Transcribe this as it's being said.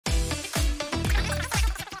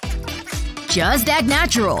Just act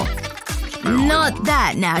natural. Not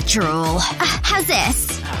that natural. How's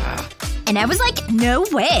this? And I was like, no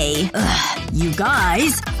way. You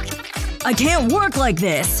guys. I can't work like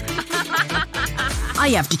this.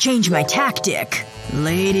 I have to change my tactic.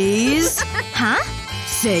 Ladies. Huh?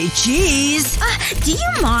 Say cheese. Do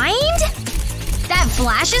you mind? That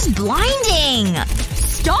flash is blinding!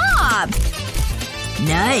 Stop!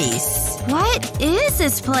 Nice. What is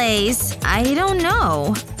this place? I don't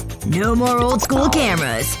know. No more old school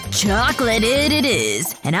cameras. Chocolate it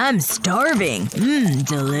is. And I'm starving.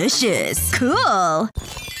 Delicious. Cool.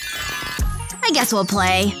 I guess we'll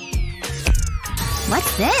play.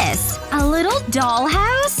 What's this? A little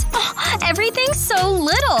dollhouse? Oh, everything's so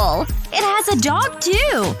little. It has a dog,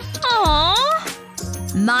 too.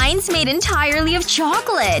 Aww. Mine's made entirely of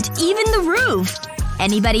chocolate. Even the roof.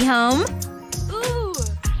 Anybody home? Ooh.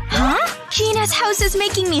 Huh? Gina's house is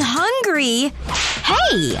making me hungry.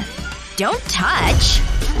 Hey! Don't touch.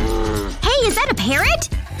 Hey, is that a parrot?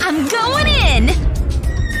 I'm going in!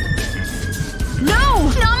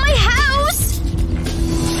 No! Not my house!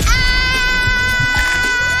 Ah!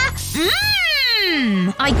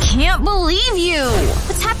 I can't believe you!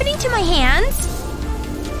 What's happening to my hands?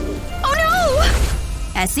 Oh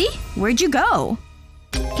no! Essie? Where'd you go?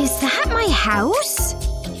 Is that my house?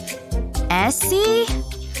 Essie?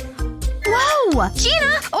 Whoa!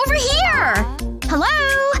 Gina! Over here! Hello?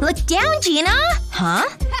 Look down, Gina! Huh?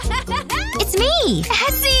 It's me!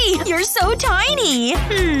 Essie! You're so tiny!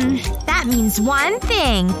 That means one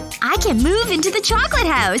thing. I can move into the chocolate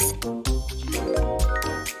house.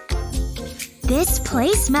 This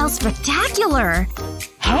place smells spectacular.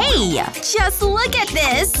 Hey! Just look at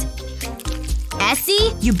this!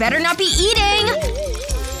 Essie, you better not be eating!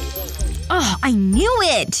 Oh, I knew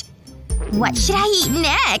it! What should I eat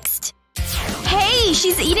next? Hey,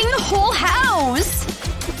 she's eating the whole house!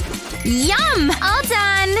 Yum! All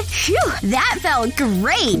done! Phew, that felt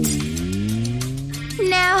great!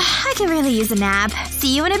 Now, I can really use a nap.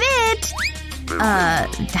 See you in a bit!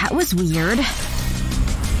 That was weird.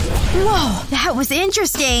 Whoa, that was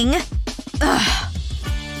interesting! Ugh.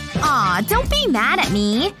 Aw, don't be mad at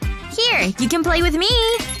me. Here, you can play with me.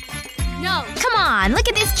 No. Come on, look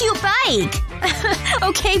at this cute bike!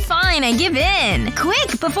 Okay, fine, I give in.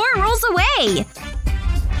 Quick, before it rolls away!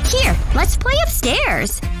 Here, let's play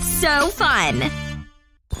upstairs. So fun.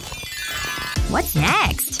 What's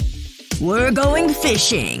next? We're going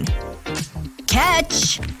fishing.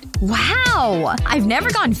 Catch! Wow! I've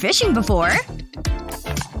never gone fishing before.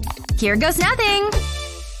 Here goes nothing.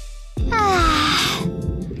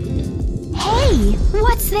 Hey!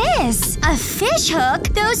 What's this? A fish hook?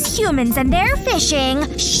 Those humans and their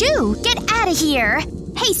fishing. Shoo! Get out of here!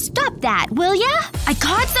 Hey, stop that, will ya? I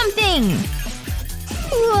caught something!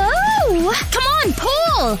 Whoa! Come on,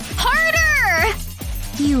 pull! Harder!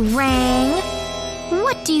 You rang.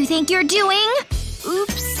 What do you think you're doing?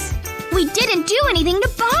 Oops. We didn't do anything to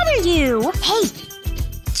bother you! Hey!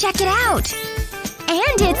 Check it out!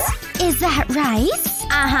 And it's… is that rice?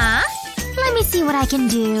 Uh-huh. Let me see what I can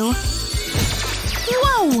do.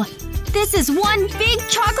 Whoa! This is one big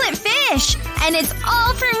chocolate fish! And it's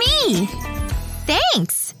all for me!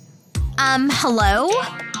 Thanks! Hello?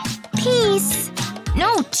 Peace.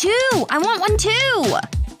 No, two! I want one too!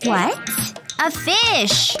 What? A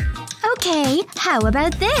fish! Okay, how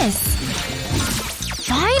about this?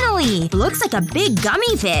 Finally! Looks like a big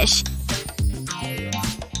gummy fish.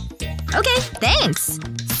 Okay, thanks.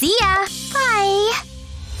 See ya! Bye!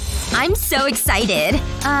 I'm so excited.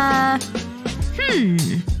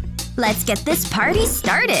 Let's get this party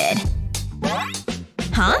started.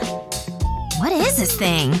 Huh? What is this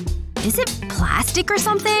thing? Is it plastic or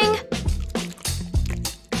something?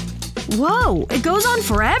 Whoa, it goes on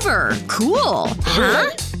forever. Cool. Huh?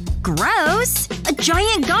 Gross. A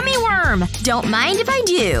giant gummy worm. Don't mind if I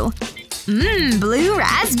do. Blue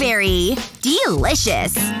raspberry.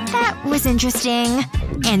 Delicious. That was interesting.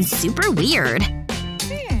 And super weird.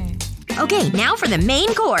 Okay, now for the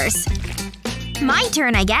main course. My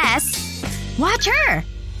turn, I guess. Watch her.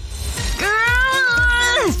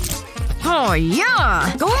 Oh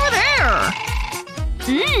yeah! Go over there!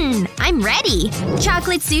 I'm ready.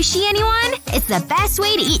 Chocolate sushi, anyone? It's the best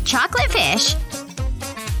way to eat chocolate fish.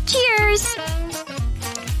 Cheers!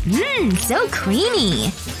 So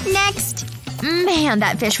creamy. Next. Man,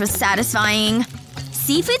 that fish was satisfying.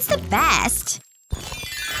 Seafood's the best.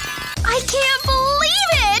 I can't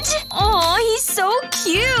believe it! Aw, he's so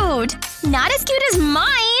cute. Not as cute as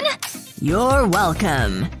mine. You're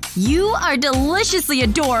welcome. You are deliciously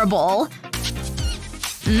adorable.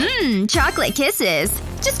 Chocolate kisses.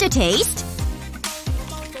 Just a taste.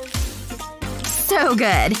 So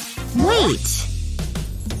good. Wait.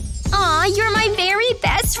 Aw, you're my very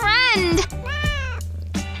best friend!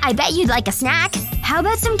 I bet you'd like a snack. How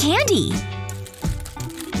about some candy?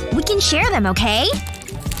 We can share them, okay?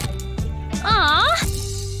 Aw.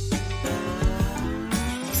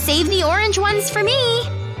 Save the orange ones for me.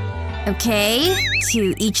 Okay.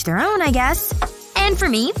 To each their own, I guess. And for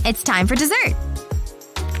me, it's time for dessert.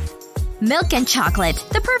 Milk and chocolate.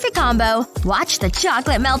 The perfect combo. Watch the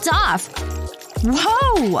chocolate melt off.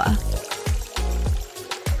 Whoa!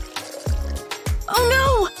 Oh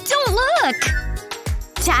no! Don't look!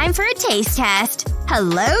 Time for a taste test.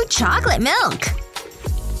 Hello, chocolate milk.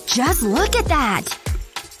 Just look at that.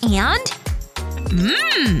 And…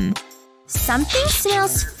 something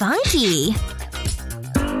smells funky.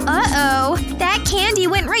 Uh-oh. That candy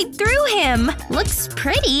went right through him. Looks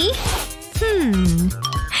pretty.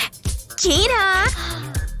 Gina!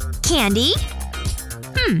 Candy?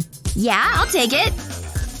 Yeah, I'll take it.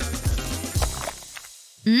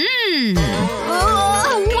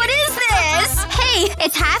 Oh, what is this? Hey,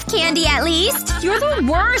 it's half candy at least. You're the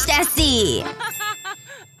worst, Essie.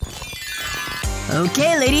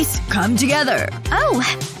 Okay, ladies. Come together. Oh,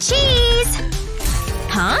 cheese!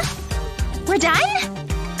 Huh? We're done?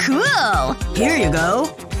 Cool! Here you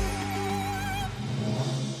go.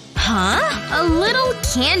 Huh? A little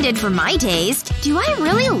candid for my taste. Do I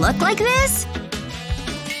really look like this?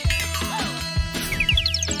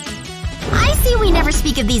 I see we never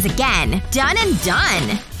speak of these again. Done and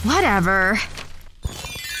done. Whatever.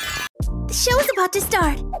 The show is about to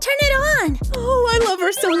start. Turn it on! Oh, I love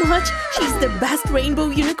her so much. She's the best rainbow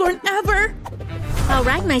unicorn ever.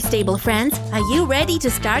 Alright, my stable friends. Are you ready to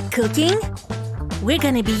start cooking? We're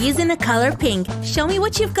gonna be using the color pink. Show me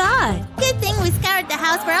what you've got. Good thing we scoured the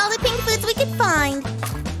house for all the pink foods we could find.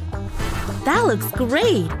 That looks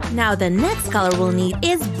great. Now the next color we'll need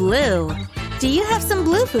is blue. Do you have some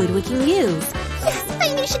blue food we can use? Yes,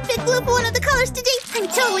 I knew she'd pick blue for one of the colors today. I'm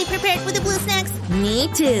totally prepared for the blue snacks. Me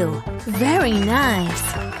too. Very nice.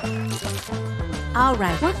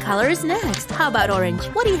 Alright, what color is next? How about orange?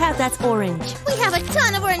 What do you have that's orange? We have a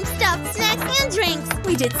ton of orange stuff, snacks, and drinks.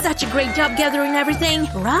 We did such a great job gathering everything.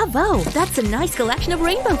 Bravo! That's a nice collection of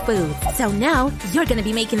rainbow food. So now, you're gonna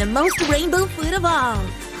be making the most rainbow food of all.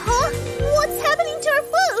 Huh? What's happening to our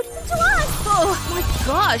food? To us? Oh my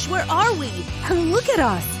gosh, where are we? Look at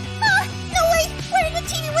us. No way! We're in the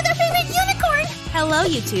TV with our favorite unicorn! Hello,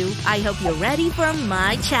 you two. I hope you're ready for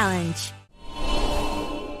my challenge.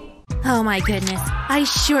 Oh my goodness, I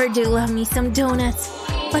sure do love me some donuts.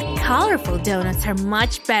 But colorful donuts are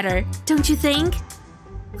much better, don't you think?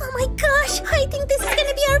 Oh my gosh, I think this is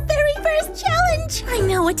gonna be our very first challenge! I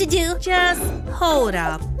know what to do. Just hold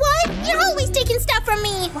up. What? You're always taking stuff from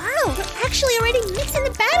me! Wow, you're actually already mixing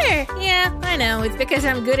the batter! Yeah, I know, it's because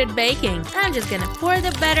I'm good at baking. I'm just gonna pour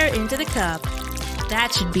the batter into the cup.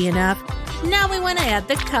 That should be enough. Now we wanna add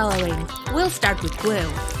the coloring. We'll start with blue.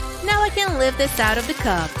 Now I can lift this out of the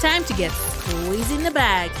cup. Time to get squeezing the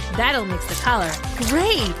bag. That'll mix the color.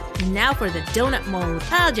 Great! Now for the donut mold.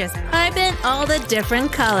 I'll just pipe in all the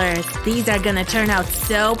different colors. These are gonna turn out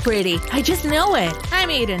so pretty. I just know it. I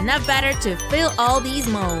made enough batter to fill all these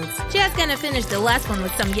molds. Just gonna finish the last one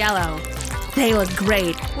with some yellow. They look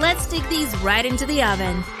great. Let's stick these right into the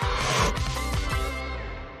oven.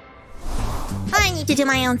 I need to do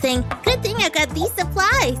my own thing. Good thing I got these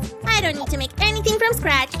supplies. I don't need to make anything from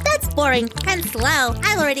scratch. That's boring and slow.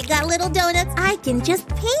 I've already got little donuts. I can just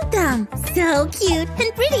paint them. So cute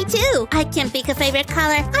and pretty too. I can pick a favorite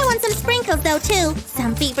color. I want some sprinkles though too.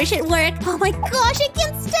 Some paper should work. Oh my gosh, I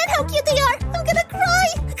can't stand how cute they are. I'm gonna cry.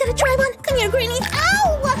 I gotta try one. Come here, Granny.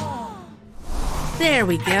 Ow! There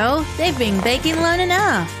we go. They've been baking long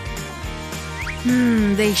enough.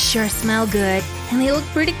 They sure smell good. And they look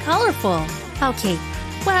pretty colorful. Okay,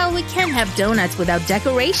 well, we can't have donuts without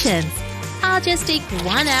decorations. I'll just take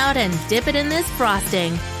one out and dip it in this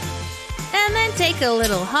frosting. And then take a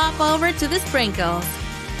little hop over to the sprinkles.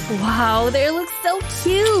 Wow, they look so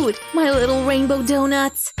cute! My little rainbow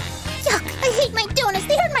donuts. Yuck, I hate my donuts.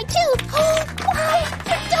 They hurt my tooth. Oh, wow,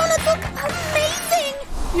 your donuts look amazing.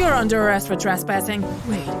 You're under arrest for trespassing.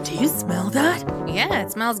 Wait, do you smell that? Yeah,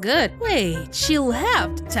 it smells good. Wait, she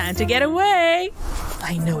left. Time to get away.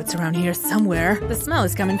 I know it's around here somewhere. The smell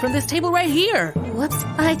is coming from this table right here. Whoops,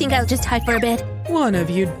 I think I'll just hide for a bit. One of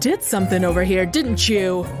you did something over here, didn't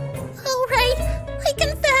you? All right, I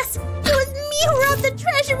confess. It was me who robbed the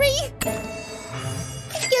treasury.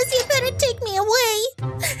 I guess you better take me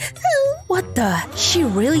away. What the? She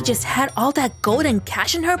really just had all that gold and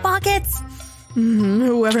cash in her pockets?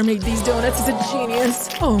 Whoever made these donuts is a genius.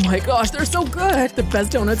 Oh my gosh, they're so good. The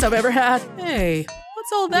best donuts I've ever had. Hey,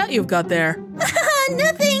 what's all that you've got there?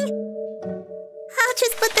 Nothing.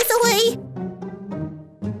 put this away.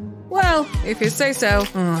 Well, if you say so.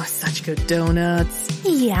 Oh, such good donuts.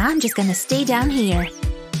 Yeah, I'm just gonna stay down here.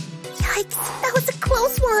 Yikes, that was a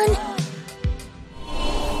close one.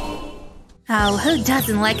 Oh, who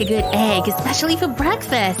doesn't like a good egg, especially for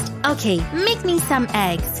breakfast? Okay, make me some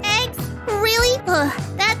eggs. Eggs? Really?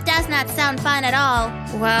 Ugh, that does not sound fun at all.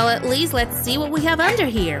 Well, at least let's see what we have under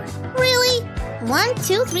here. Really? 1,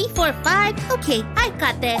 2, 3, 4, 5. Okay, I've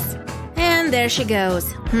got this. And there she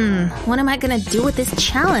goes. What am I gonna do with this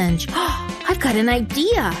challenge? I've got an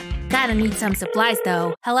idea. Gotta need some supplies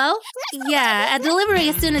though. Hello? Yeah, a delivery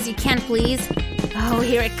as soon as you can, please. Oh,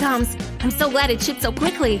 here it comes. I'm so glad it shipped so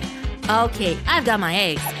quickly. Okay, I've got my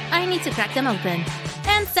eggs. I need to crack them open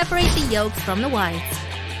and separate the yolks from the whites.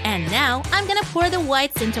 And now I'm gonna pour the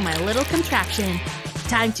whites into my little contraption.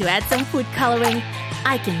 Time to add some food coloring.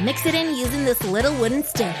 I can mix it in using this little wooden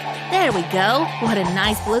stick. There we go. What a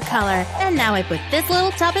nice blue color. And now I put this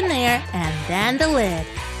little top in there and then the lid.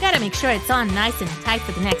 Gotta make sure it's on nice and tight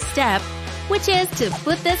for the next step, which is to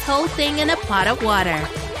put this whole thing in a pot of water.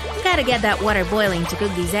 Gotta get that water boiling to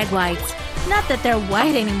cook these egg whites. Not that they're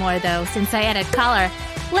white anymore though, since I added color.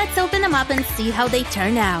 Let's open them up and see how they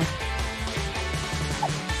turn out.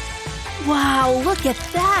 Wow, look at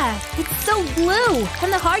that! It's so blue!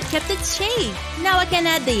 And the heart kept its shape! Now I can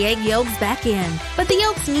add the egg yolks back in. But the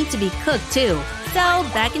yolks need to be cooked too. So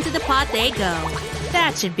back into the pot they go.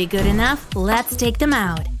 That should be good enough. Let's take them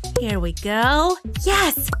out. Here we go.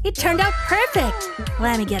 Yes! It turned out perfect!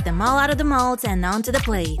 Let me get them all out of the molds and onto the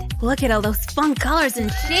plate. Look at all those fun colors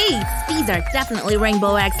and shades! These are definitely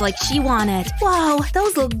rainbow eggs like she wanted. Wow,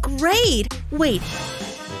 those look great! Wait.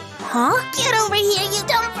 Huh? Get over here, you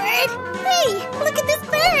dumb bird! Hey, look at this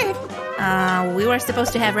bird! We were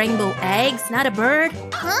supposed to have rainbow eggs, not a bird?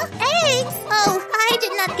 Huh? Eggs? Oh, I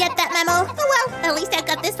did not get that memo. Oh well, at least I've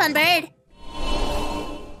got this fun bird.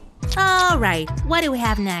 Alright, what do we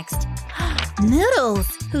have next? Noodles!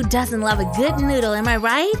 Who doesn't love a good noodle, am I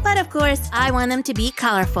right? But of course, I want them to be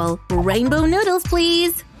colorful. Rainbow noodles,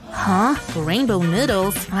 please! Huh? Rainbow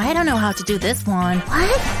noodles? I don't know how to do this one.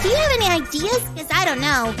 What? Do you have any ideas? Because I don't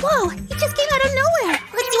know. Whoa, it just came out of nowhere.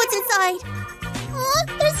 Let's see what's inside.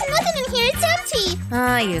 There's nothing in here. It's empty.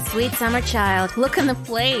 Ah, you sweet summer child. Look on the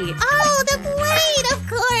plate. Oh, the plate! Of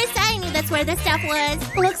course. I knew that's where the stuff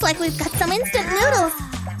was. Looks like we've got some instant noodles.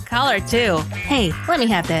 Color, too. Hey, let me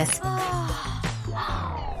have this.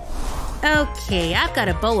 Okay, I've got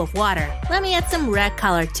a bowl of water. Let me add some red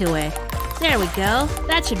color to it. There we go.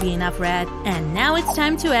 That should be enough red. And now it's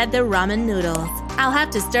time to add the ramen noodles. I'll have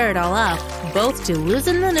to stir it all up, both to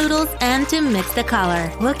loosen the noodles and to mix the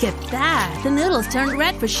color. Look at that! The noodles turned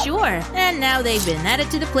red for sure. And now they've been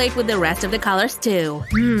added to the plate with the rest of the colors too.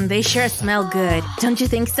 They sure smell good. Don't you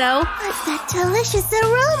think so? What's that delicious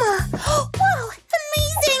aroma? Wow,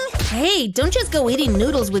 amazing! Hey, don't just go eating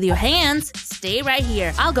noodles with your hands. Stay right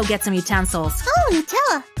here. I'll go get some utensils. Oh,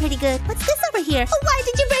 Nutella. Pretty good. What's this over here? Oh, why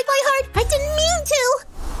did you break my heart? I didn't mean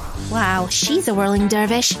to! Wow, she's a whirling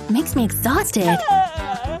dervish. Makes me exhausted.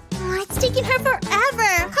 It's taking her forever.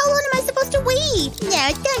 How long am I supposed to wait?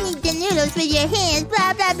 No, don't eat the noodles with your hands.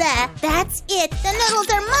 Blah, blah, blah. That's it. The noodles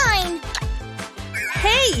are mine.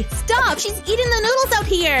 Hey, stop. She's eating the noodles out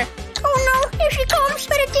here. Oh, no. Here she comes.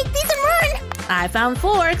 Better take these and run. I found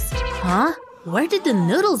forks. Huh? Where did the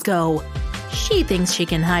noodles go? She thinks she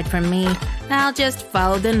can hide from me. I'll just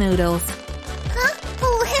follow the noodles. Huh?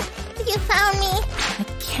 Oh, you found me. I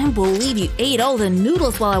can't believe you ate all the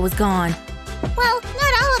noodles while I was gone. Well,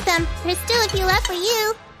 not all of them. There's still a few left for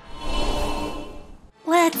you.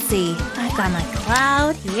 Let's see. I've got my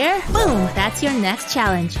cloud here. Boom! That's your next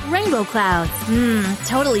challenge. Rainbow clouds.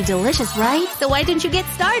 Totally delicious, right? So why didn't you get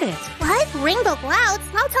started? What? Rainbow clouds?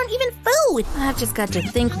 Clouds aren't even food. I've just got to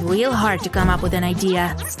think real hard to come up with an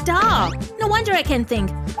idea. Stop! No wonder I can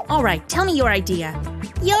think. Alright, tell me your idea.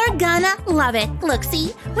 You're gonna love it. Look,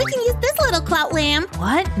 see? We can use this little clout lamp.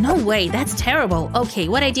 What? No way, that's terrible. Okay,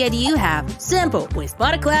 what idea do you have? Simple. We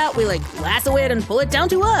spot a clout, we lasso it and pull it down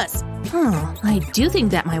to us. I do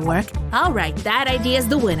think that might work. Alright, that idea is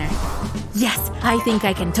the winner. Yes, I think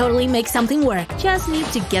I can totally make something work. Just need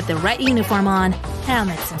to get the right uniform on.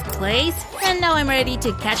 Helmet's in place. And now I'm ready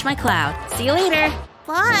to catch my cloud. See you later.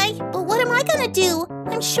 Bye. But what am I gonna do?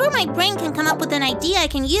 I'm sure my brain can come up with an idea I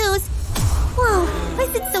can use. Whoa, why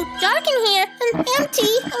is it so dark in here and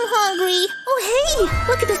empty? I'm hungry. Oh, hey,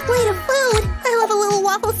 look at this plate of food. I love a little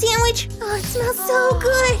waffle sandwich. Oh, it smells so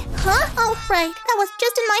good. Huh? Oh, right, that was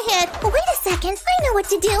just in my head. Oh, wait a second, I know what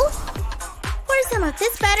to do. Pour some of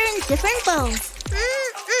this batter in different bowls.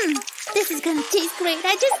 This is gonna taste great,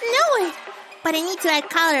 I just know it. But I need to add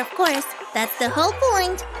color, of course. That's the whole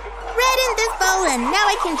point. red in this bowl, and now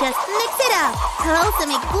I can just mix it up. I'll also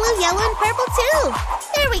make blue, yellow, and purple too.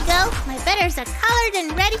 There we go. My batters are colored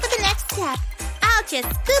and ready for the next step. I'll just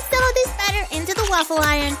scoop some of this batter into the waffle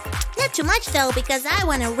iron. Not too much though, because I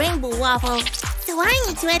want a rainbow waffle. So I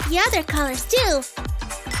need to add the other colors too.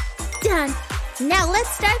 Done. Now let's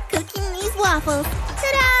start cooking these waffles.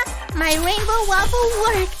 Ta-da! My rainbow waffle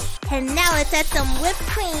worked. And now let's add some whipped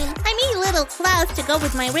cream. I made little clouds to go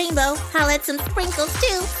with my rainbow. I'll add some sprinkles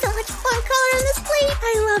too. So much fun color on this plate.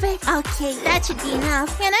 I love it. Okay, that should be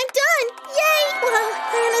enough. And I'm done. Yay! Well,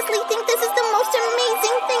 I honestly think this is the most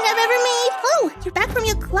amazing thing I've ever made. Oh, you're back from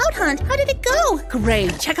your cloud hunt. How did it go?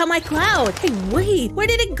 Great, check out my cloud. Hey, wait, where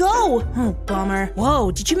did it go? Oh, bummer.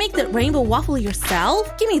 Whoa, did you make that rainbow waffle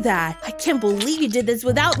yourself? Give me that. I can't believe you did this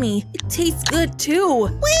without me. It tastes good too.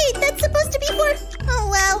 Wait, that's supposed to be for… Oh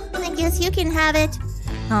well, I guess you can have it.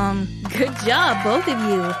 Good job, both of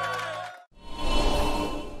you.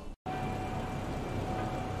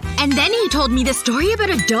 And then he told me the story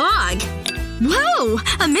about a dog. Whoa!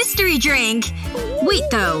 A mystery drink! Wait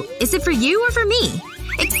though, is it for you or for me?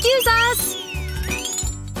 Excuse us!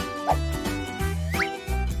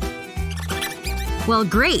 Well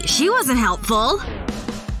great, she wasn't helpful.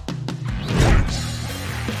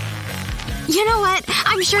 You know what?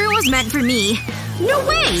 I'm sure it was meant for me. No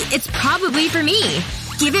way! It's probably for me.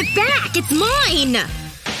 Give it back! It's mine!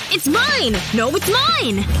 It's mine! No, it's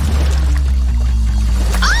mine!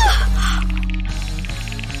 Ah!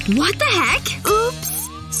 What the heck? Oops.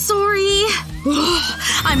 Sorry.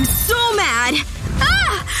 I'm so mad.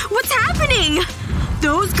 Ah! What's happening?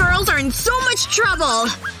 Those girls are in so much trouble.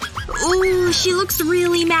 Ooh, she looks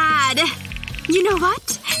really mad. You know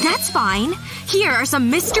what? That's fine. Here are some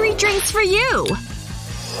mystery drinks for you.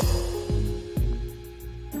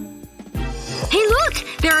 Hey look!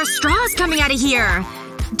 There are straws coming out of here.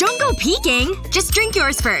 Don't go peeking. Just drink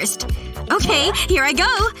yours first. Okay, here I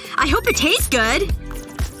go. I hope it tastes good.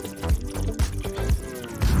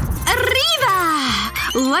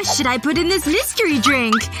 Arriba! What should I put in this mystery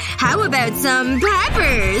drink? How about some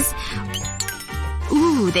peppers?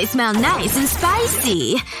 Ooh, they smell nice and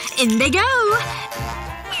spicy. In they go.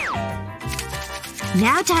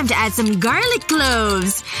 Now time to add some garlic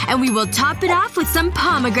cloves. And we will top it off with some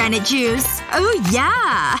pomegranate juice. Oh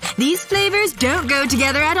yeah! These flavors don't go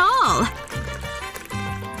together at all.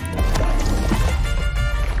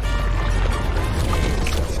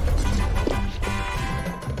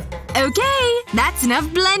 Okay, that's enough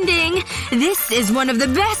blending. This is one of the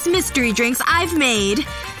best mystery drinks I've made.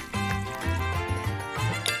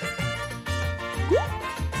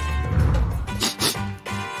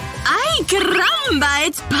 Ay, caramba!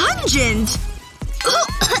 It's pungent!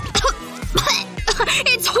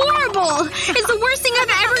 It's horrible! It's the worst thing I've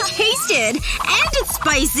ever tasted! And it's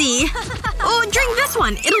spicy! Oh, drink this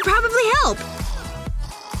one. It'll probably help.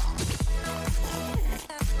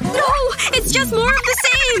 No! It's just more of the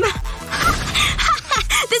same!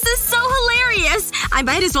 This is so hilarious! I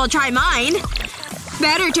might as well try mine.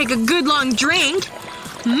 Better take a good long drink.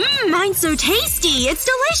 Mine's so tasty! It's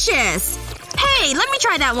delicious! Hey, let me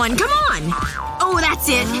try that one. Come on! Oh, that's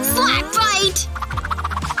it. Slap fight!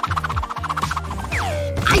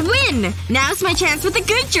 I win! Now's my chance with a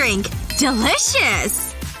good drink.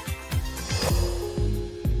 Delicious!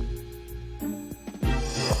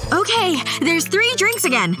 Okay, there's 3 drinks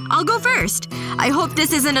again. I'll go first. I hope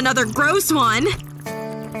this isn't another gross one.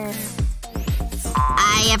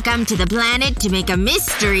 I have come to the planet to make a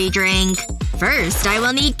mystery drink. First, I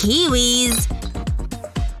will need kiwis.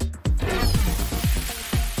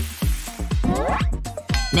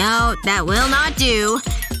 No, that will not do.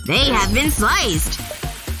 They have been sliced.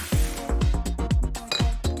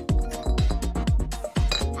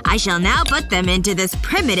 I shall now put them into this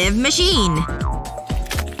primitive machine.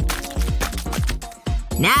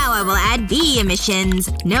 Now I will add bee emissions,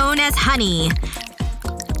 known as honey.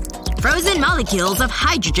 Frozen molecules of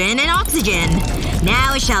hydrogen and oxygen.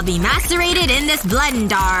 Now it shall be macerated in this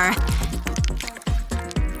blender.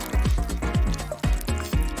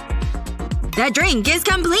 The drink is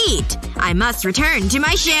complete. I must return to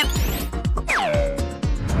my ship.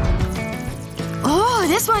 Oh,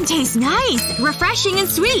 this one tastes nice. Refreshing and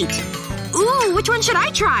sweet. Ooh, which one should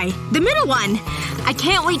I try? The middle one. I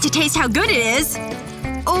can't wait to taste how good it is.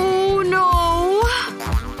 Oh no.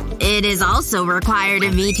 It is also required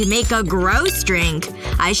of me to make a gross drink.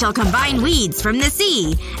 I shall combine weeds from the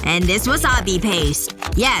sea and this wasabi paste.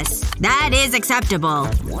 Yes, that is acceptable.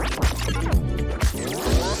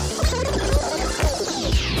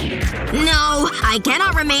 No, I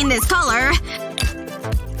cannot remain this color.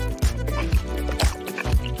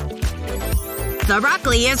 The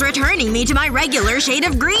broccoli is returning me to my regular shade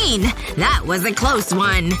of green. That was a close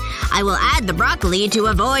one. I will add the broccoli to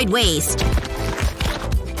avoid waste.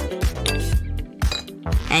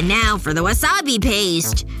 And now for the wasabi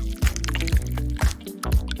paste.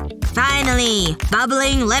 Finally!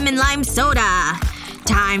 Bubbling lemon lime soda.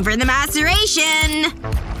 Time for the maceration!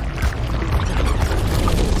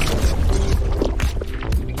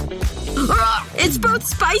 It's both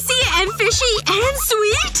spicy and fishy and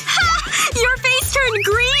sweet? Ha! Your face turned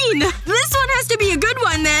green! This one has to be a good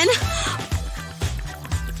one, then.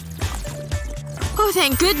 Oh,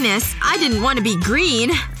 thank goodness. I didn't want to be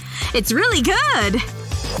green. It's really good.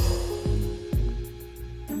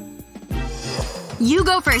 You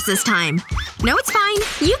go first this time. No, it's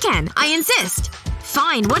fine. You can. I insist.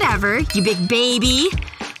 Fine, whatever, you big baby.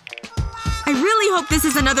 I really hope this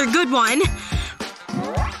is another good one.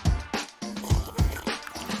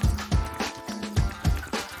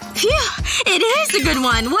 Phew! It is a good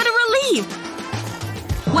one! What a relief!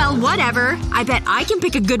 Well, whatever. I bet I can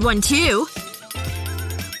pick a good one, too.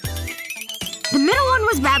 The middle one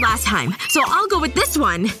was bad last time, so I'll go with this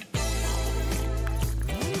one.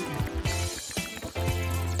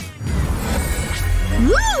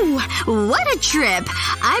 Woo! What a trip!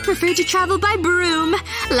 I prefer to travel by broom.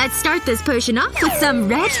 Let's start this potion off with some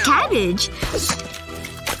red cabbage.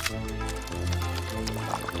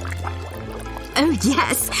 Oh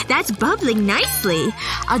yes, that's bubbling nicely.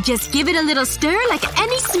 I'll just give it a little stir like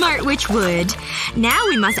any smart witch would. Now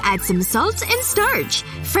we must add some salt and starch.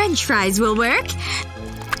 French fries will work.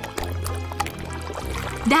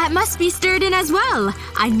 That must be stirred in as well.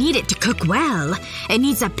 I need it to cook well. It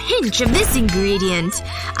needs a pinch of this ingredient.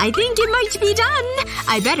 I think it might be done.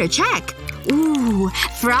 I better check. Ooh,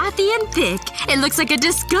 frothy and thick. It looks like a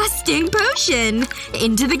disgusting potion.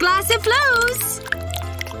 Into the glass it flows.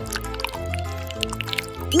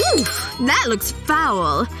 Oof, that looks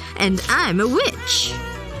foul. And I'm a witch.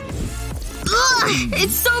 Ugh,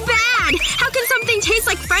 it's so bad! How can something taste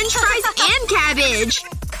like french fries and cabbage?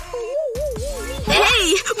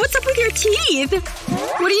 Hey, what's up with your teeth?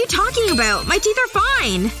 What are you talking about? My teeth are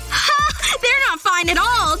fine. Ha! They're not fine at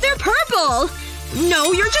all. They're purple.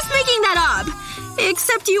 No, you're just making that up.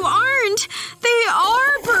 Except you aren't. They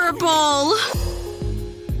are purple.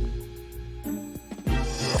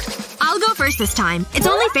 I'll go first this time. It's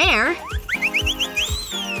only fair.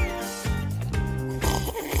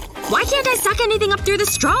 Why can't I suck anything up through the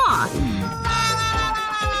straw?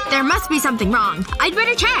 There must be something wrong. I'd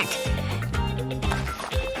better check.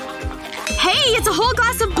 Hey, it's a whole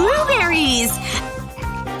glass of blueberries!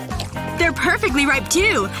 They're perfectly ripe,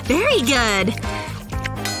 too. Very good.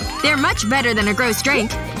 They're much better than a gross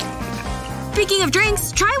drink. Speaking of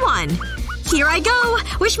drinks, try one. Here I go.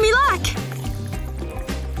 Wish me luck.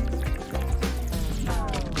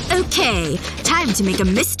 Okay. Time to make a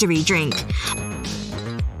mystery drink.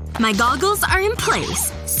 My goggles are in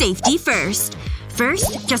place. Safety first.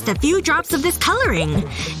 First, just a few drops of this coloring.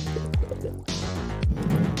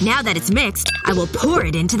 Now that it's mixed, I will pour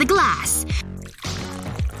it into the glass.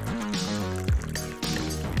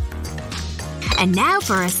 And now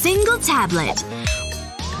for a single tablet.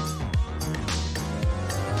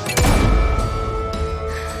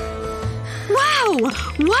 Wow!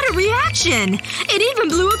 What a reaction! It even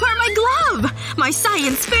blew apart my glove! My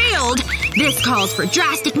science failed! This calls for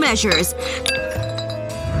drastic measures.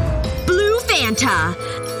 Blue Fanta!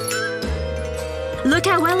 Look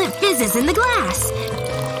how well it fizzes in the glass.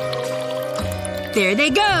 There they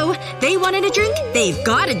go. They wanted a drink, they've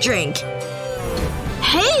got a drink.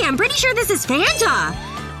 Hey, I'm pretty sure this is Fanta.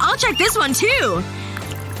 I'll check this one, too.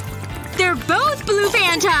 They're both blue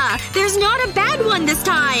Fanta! There's not a bad one this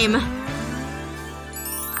time!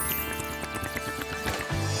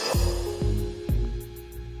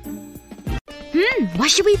 What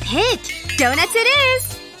should we pick? Donuts it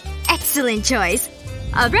is! Excellent choice.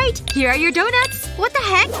 Alright, here are your donuts. What the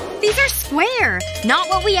heck? These are square. Not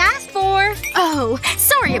what we asked for. Oh,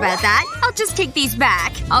 sorry about that. I'll just take these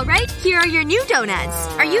back. Alright, here are your new donuts.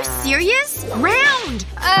 Are you serious? Round!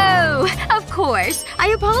 Oh, of course. I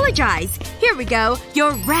apologize. Here we go.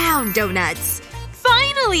 Your round donuts.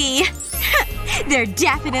 Finally! They're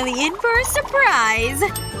definitely in for a surprise.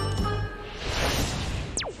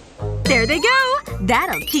 There they go.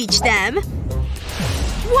 That'll teach them.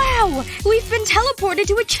 Wow! We've been teleported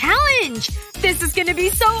to a challenge! This is gonna be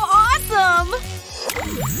so awesome!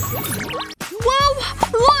 Whoa!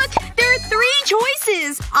 Look! There are 3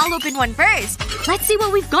 choices! I'll open one first. Let's see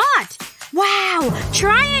what we've got. Wow!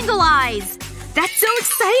 Triangle eyes! That's so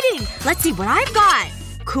exciting! Let's see what I've got.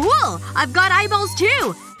 Cool! I've got eyeballs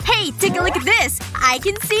too. Hey, take a look at this! I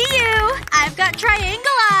can see you! I've got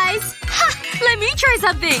triangle eyes! Ha! Let me try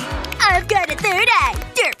something! I've got a third eye!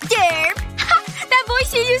 Derp derp! Ha! That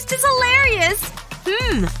voice you used is hilarious!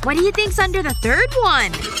 What do you think's under the third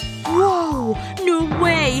one? Whoa! No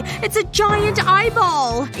way! It's a giant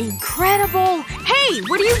eyeball! Incredible! Hey!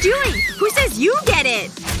 What are you doing? Who says you get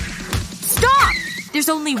it? Stop! There's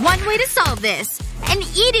only one way to solve this. An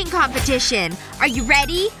eating competition. Are you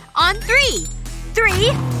ready? On 3.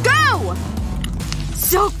 3, go!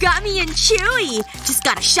 So gummy and chewy! Just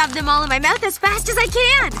gotta shove them all in my mouth as fast as I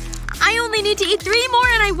can! I only need to eat 3 more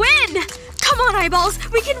and I win! Come on, eyeballs!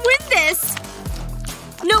 We can win this!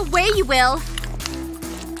 No way you will.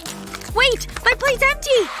 Wait! My plate's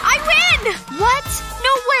empty! I win! What?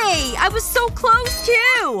 No way! I was so close,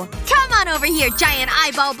 too! Come on over here, giant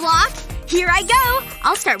eyeball block! Here I go!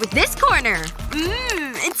 I'll start with this corner.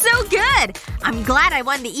 It's so good! I'm glad I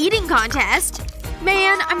won the eating contest.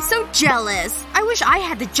 Man, I'm so jealous. I wish I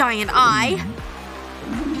had the giant eye.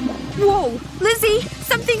 Whoa! Lizzie!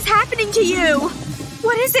 Something's happening to you!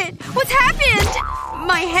 What is it? What's happened?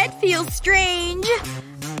 My head feels strange.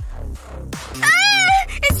 Ah!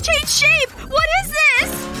 It's changed shape! What is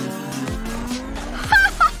this?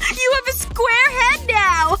 You have a square head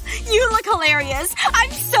now! You look hilarious.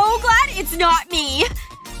 I'm so glad it's not me.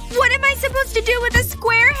 What am I supposed to do with a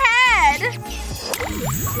square head?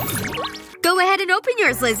 Go ahead and open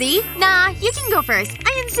yours, Lizzie. Nah, you can go first.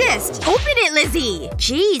 I insist. Open it, Lizzie!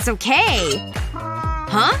 Jeez, okay.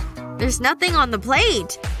 Huh? There's nothing on the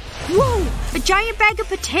plate. Whoa! A giant bag of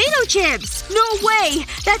potato chips! No way!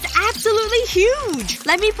 That's absolutely huge!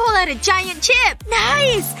 Let me pull out a giant chip!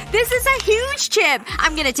 Nice! This is a huge chip!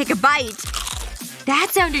 I'm gonna take a bite. That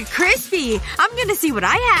sounded crispy! I'm gonna see what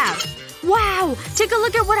I have. Wow! Take a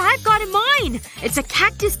look at what I've got in mine! It's a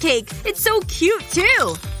cactus cake. It's so cute,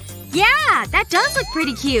 too. Yeah! That does look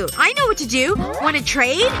pretty cute. I know what to do. Wanna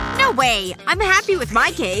trade? No way. I'm happy with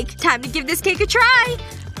my cake. Time to give this cake a try.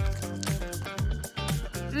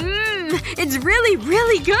 It's really,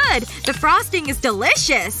 really good! The frosting is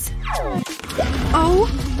delicious. Oh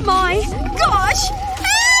my gosh!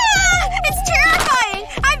 Ah! It's terrifying!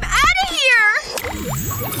 I'm out of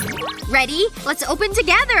here! Ready? Let's open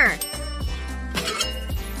together!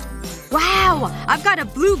 Wow! I've got a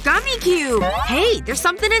blue gummy cube! Hey, there's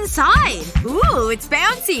something inside! Ooh, it's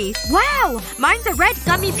bouncy! Wow! Mine's a red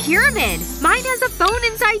gummy pyramid! Mine has a phone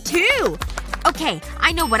inside, too! Okay,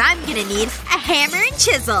 I know what I'm gonna need. A hammer and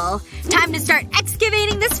chisel. Time to start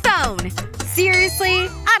excavating this phone. Seriously?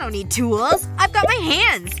 I don't need tools. I've got my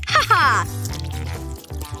hands. Haha!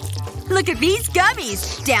 Look at these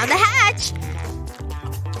gummies. Down the hatch.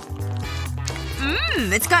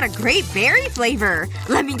 It's got a great berry flavor.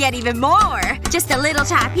 Let me get even more. Just a little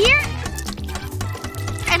tap here.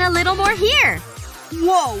 And a little more here.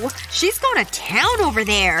 Whoa! She's going to town over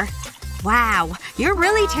there. Wow. You're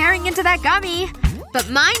really tearing into that gummy. But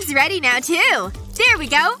mine's ready now, too. There we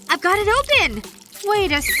go. I've got it open.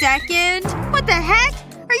 Wait a second. What the heck?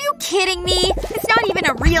 Are you kidding me? It's not even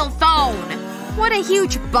a real phone. What a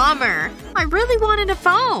huge bummer. I really wanted a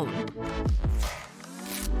phone.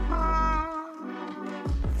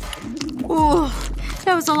 Ooh.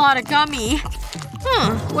 That was a lot of gummy.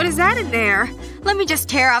 What is that in there? Let me just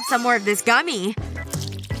tear off some more of this gummy.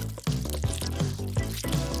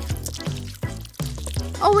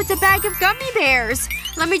 Oh, it's a bag of gummy bears.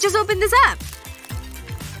 Let me just open this up.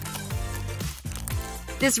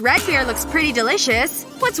 This red bear looks pretty delicious.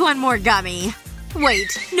 What's one more gummy?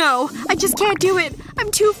 Wait. No. I just can't do it.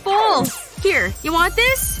 I'm too full. Here. You want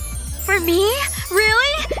this? For me?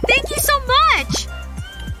 Really? Thank you so much!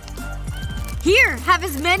 Here. Have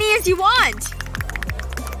as many as you want.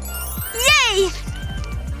 Yay!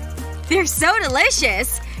 They're so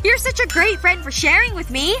delicious. You're such a great friend for sharing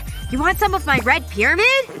with me. You want some of my red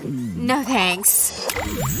pyramid? No thanks.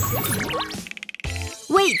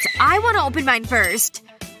 Wait, I want to open mine first.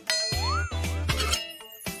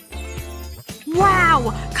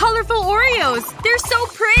 Wow! Colorful Oreos! They're so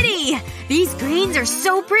pretty! These greens are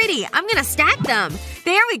so pretty. I'm gonna stack them.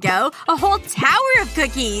 There we go. A whole tower of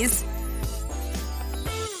cookies.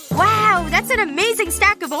 Wow! That's an amazing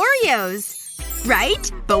stack of Oreos.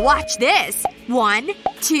 Right? But watch this. 1,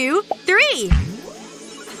 2, 3.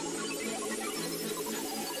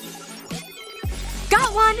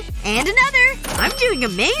 Got one! And another! I'm doing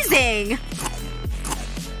amazing!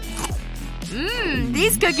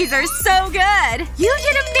 These cookies are so good! You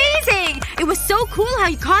did amazing! It was so cool how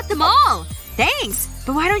you caught them all! Thanks!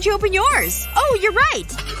 But why don't you open yours? Oh, you're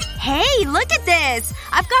right! Hey, look at this!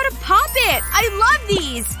 I've got to pop it! I love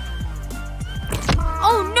these!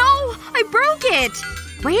 Oh no! I broke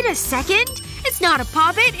it! Wait a second. It's not a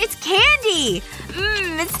poppet, it's candy!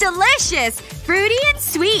 It's delicious! Fruity and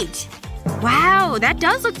sweet! Wow, that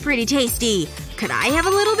does look pretty tasty. Could I have a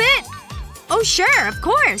little bit? Oh sure, of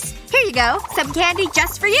course. Here you go. Some candy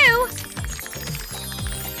just for you.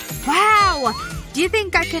 Wow! Do you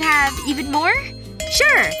think I could have even more?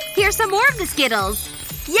 Sure. Here's some more of the Skittles.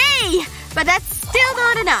 Yay! But that's still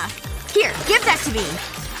not enough. Here, give that to me.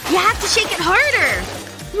 You have to shake it harder.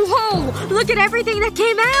 Whoa! Look at everything that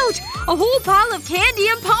came out! A whole pile of candy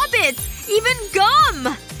and poppets! Even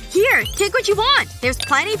gum! Here, take what you want. There's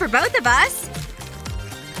plenty for both of us.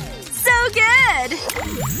 So good!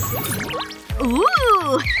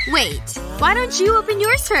 Ooh! Wait. Why don't you open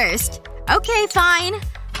yours first? Okay, fine.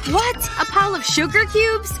 What? A pile of sugar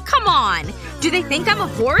cubes? Come on. Do they think I'm a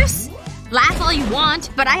horse? Laugh all you want,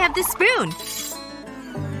 but I have this spoon.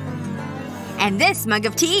 And this mug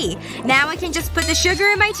of tea. Now I can just put the sugar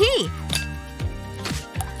in my tea.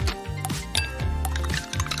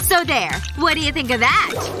 So there. What do you think of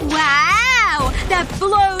that? Wow! That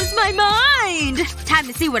blows my mind! Time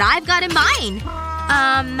to see what I've got in mine.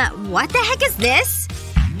 What the heck is this?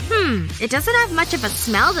 It doesn't have much of a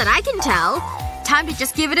smell that I can tell. Time to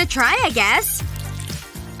just give it a try, I guess.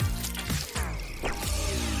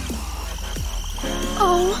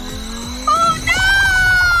 Oh no!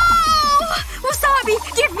 Wasabi!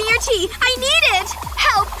 Give me your tea! I need it!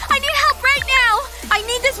 Help! I need help right now! I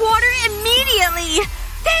need this water immediately!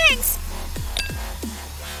 Thanks!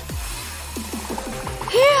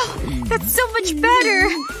 Phew! That's so much better!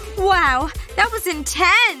 Wow. That was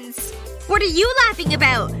intense! What are you laughing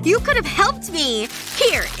about? You could have helped me!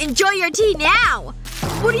 Here, enjoy your tea now!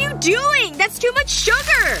 What are you doing? That's too much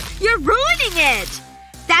sugar! You're ruining it!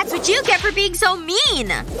 That's what you get for being so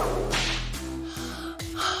mean!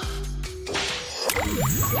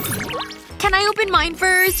 Can I open mine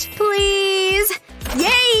first? Please?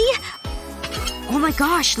 Yay! Oh my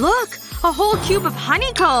gosh, look! A whole cube of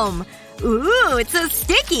honeycomb! Ooh, it's so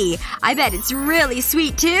sticky! I bet it's really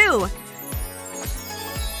sweet, too!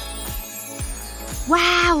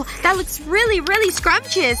 Wow! That looks really, really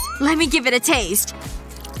scrumptious! Let me give it a taste.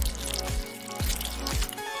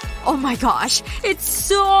 Oh my gosh. It's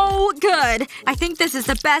so good! I think this is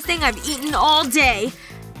the best thing I've eaten all day.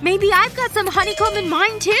 Maybe I've got some honeycomb in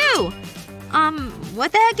mine, too!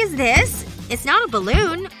 What the heck is this? It's not a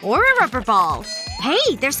balloon. Or a rubber ball.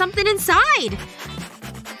 Hey, there's something inside!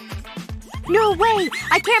 No way!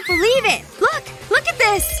 I can't believe it! Look! Look at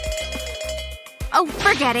this! Oh,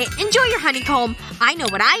 forget it. Enjoy your honeycomb. I know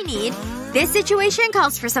what I need. This situation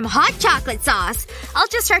calls for some hot chocolate sauce. I'll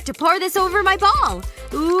just start to pour this over my ball.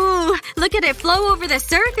 Ooh, look at it flow over the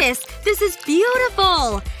surface. This is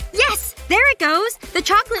beautiful. Yes! There it goes. The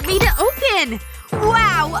chocolate made it open.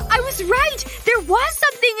 Wow! I was right! There was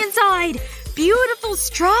something inside! Beautiful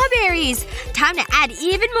strawberries! Time to add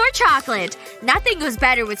even more chocolate. Nothing goes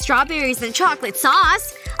better with strawberries than chocolate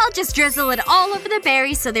sauce. I'll just drizzle it all over the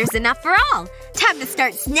berries so there's enough for all. Time to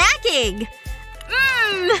start snacking!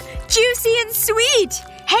 Juicy and sweet!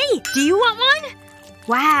 Hey, do you want one?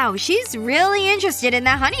 Wow, she's really interested in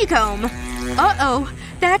that honeycomb. Uh-oh.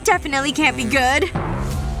 That definitely can't be good.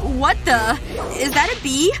 What the? Is that a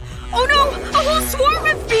bee? Oh no! A whole swarm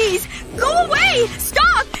of bees! Go away!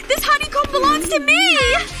 Stop! This honeycomb belongs to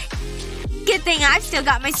me! Good thing I've still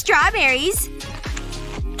got my strawberries.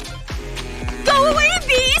 Go away,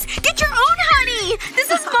 bees! Get your own honey! This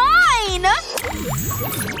is mine!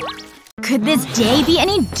 Could this day be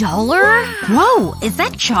any duller? Whoa, is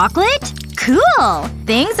that chocolate? Cool!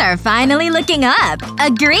 Things are finally looking up.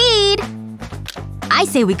 Agreed! I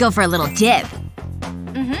say we go for a little dip.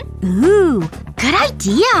 Ooh, good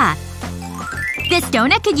idea! This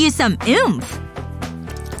donut could use some oomph.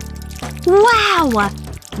 Wow!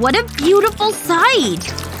 What a beautiful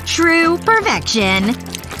sight! True perfection.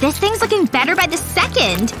 This thing's looking better by the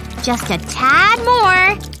second. Just a tad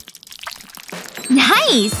more.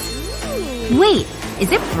 Nice! Wait,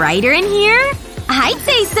 is it brighter in here? I'd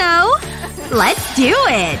say so. Let's do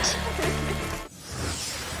it.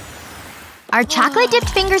 Are chocolate-dipped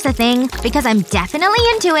fingers a thing? Because I'm definitely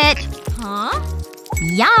into it. Huh?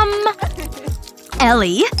 Yum!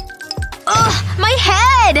 Ellie. Ugh! My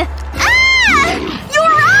head! Ah!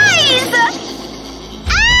 Your eyes!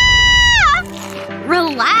 Ah!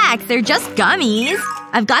 Relax, they're just gummies.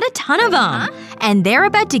 I've got a ton of them. And they're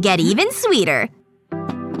about to get even sweeter.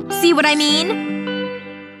 See what I mean?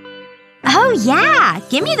 Oh yeah!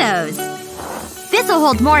 Give me those. This'll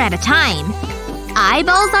hold more at a time.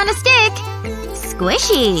 Eyeballs on a stick.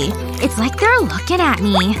 Squishy. It's like they're looking at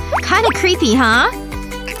me. Kinda creepy, huh?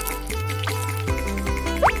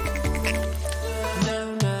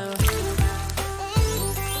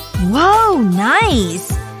 Whoa,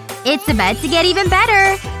 nice! It's about to get even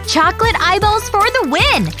better! Chocolate eyeballs for the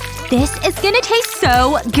win! This is gonna taste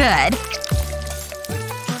so good!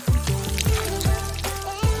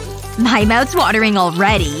 My mouth's watering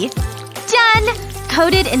already. Done!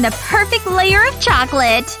 Coated in the perfect layer of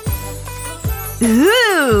chocolate.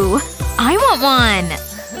 Ooh! I want one!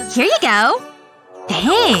 Here you go.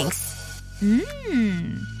 Thanks.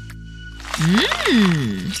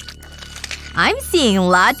 I'm seeing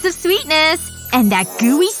lots of sweetness. And that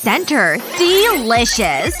gooey center.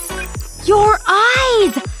 Delicious. Your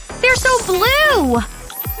eyes! They're so blue!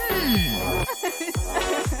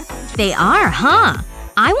 They are, huh?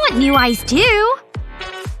 I want new eyes too.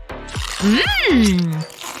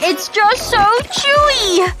 It's just so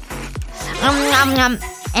chewy!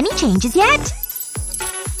 Any changes yet?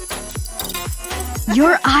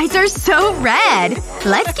 Your eyes are so red!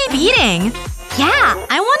 Let's keep eating. Yeah,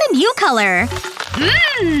 I want a new color.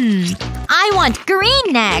 I want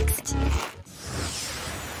green next.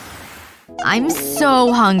 I'm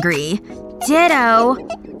so hungry. Ditto.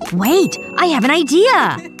 Wait, I have an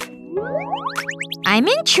idea. I'm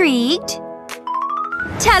intrigued.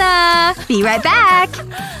 Ta-da! Be right back.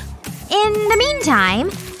 In the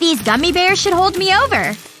meantime, these gummy bears should hold me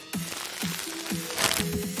over.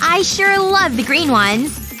 I sure love the green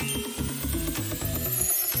ones.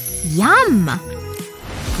 Yum!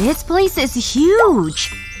 This place is huge.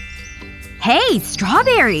 Hey,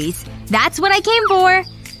 strawberries! That's what I came for.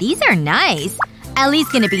 These are nice. Ellie's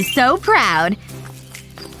gonna be so proud.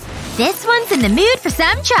 This one's in the mood for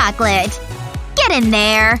some chocolate. Get in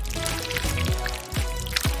there.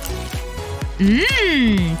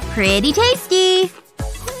 Pretty tasty.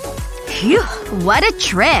 Phew, what a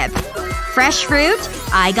trip. Fresh fruit?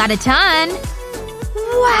 I got a ton.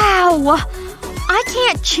 Wow! I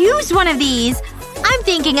can't choose one of these. I'm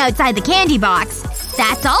thinking outside the candy box.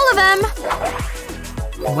 That's all of them.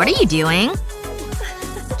 What are you doing?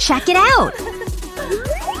 Check it out.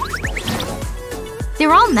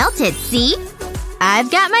 They're all melted, see?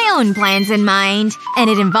 I've got my own plans in mind. And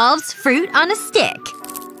it involves fruit on a stick.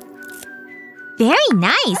 Very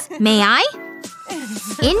nice. May I?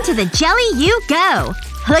 Into the jelly you go.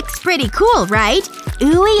 Looks pretty cool, right?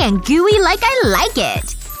 Ooey and gooey like I like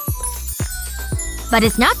it. But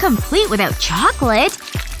it's not complete without chocolate.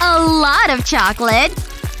 A lot of chocolate.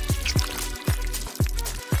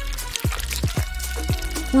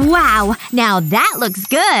 Wow, now that looks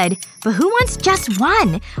good. But who wants just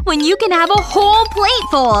one when you can have a whole plate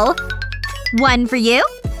full? One for you.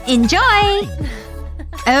 Enjoy!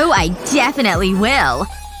 Oh, I definitely will.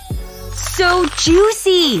 So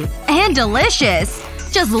juicy! And delicious!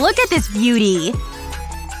 Just look at this beauty.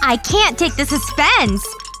 I can't take the suspense.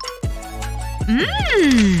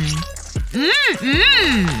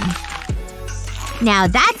 Now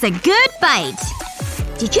that's a good bite.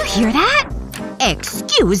 Did you hear that?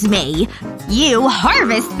 Excuse me. You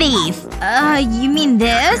harvest thief. You mean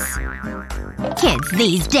this? Kids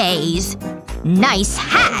these days. Nice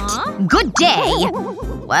hat. Good day.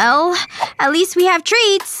 Well, at least we have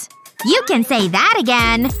treats. You can say that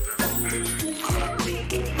again.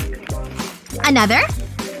 Another?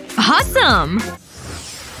 Awesome!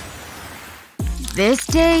 This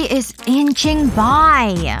day is inching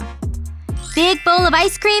by. Big bowl of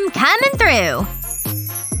ice cream coming through.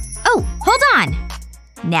 Oh, hold on.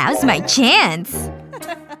 Now's my chance.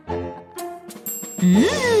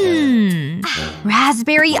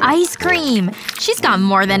 Raspberry ice cream. She's got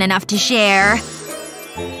more than enough to share.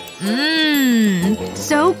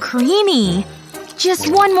 So creamy.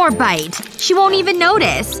 Just one more bite. She won't even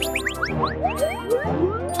notice.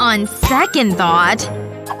 On second thought…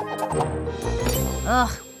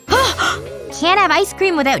 Ugh. Can't have ice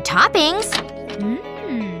cream without toppings.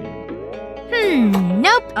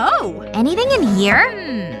 Nope. Oh. Anything in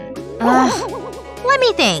here? Ugh. Let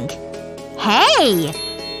me think. Hey!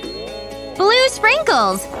 Blue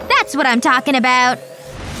sprinkles! That's what I'm talking about.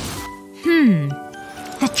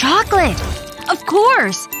 The chocolate! Of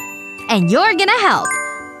course! And you're gonna help.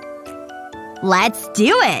 Let's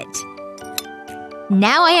do it!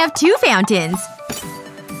 Now I have 2 fountains.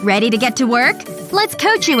 Ready to get to work? Let's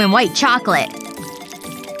coat you in white chocolate.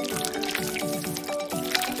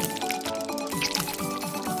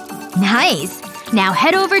 Nice! Now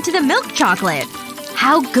head over to the milk chocolate.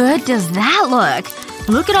 How good does that look?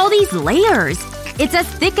 Look at all these layers. It's as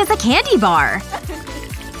thick as a candy bar.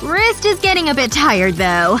 Wrist is getting a bit tired,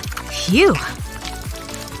 though. Phew.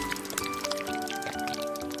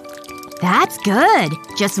 That's good.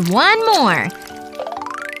 Just one more.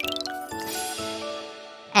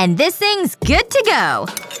 And this thing's good to go.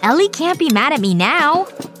 Ellie can't be mad at me now.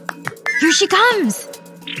 Here she comes.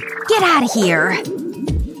 get out of here.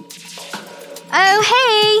 Oh,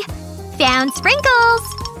 hey! Found sprinkles!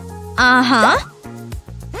 Uh-huh.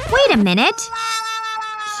 Wait a minute.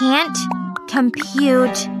 Can't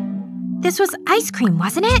compute… This was ice cream,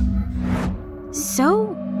 wasn't it?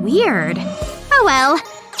 So weird. Oh well.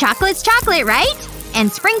 Chocolate's chocolate, right? And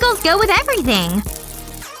sprinkles go with everything.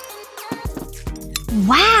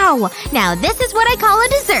 Wow! Now this is what I call a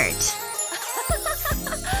dessert.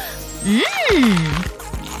 Mmm!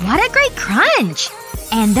 What a great crunch!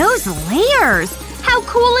 And those layers! How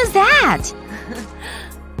cool is that?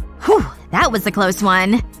 Whew, that was a close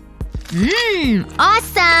one. Mmm,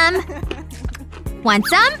 awesome! Want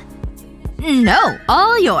some? No,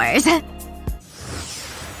 all yours.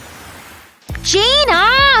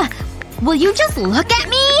 Gina! Will you just look at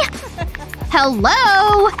me?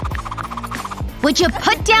 Hello? Would you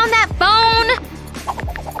put down that phone?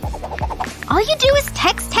 All you do is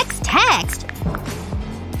text, text, text.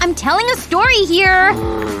 I'm telling a story here.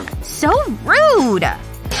 So rude.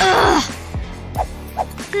 Ugh.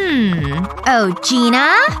 Oh,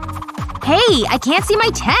 Gina? Hey, I can't see my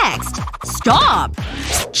text. Stop.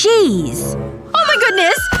 Jeez. Oh my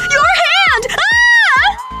goodness! Your hand!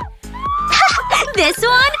 Ah! This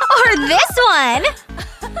one? Or this one?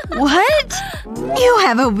 What? You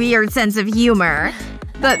have a weird sense of humor.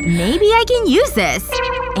 But maybe I can use this.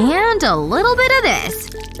 And a little bit of this.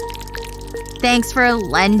 Thanks for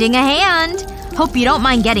lending a hand. Hope you don't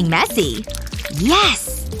mind getting messy.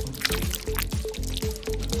 Yes!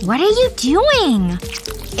 What are you doing?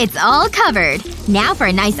 It's all covered. Now for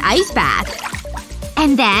a nice ice bath.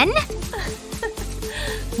 And then?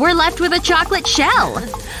 We're left with a chocolate shell.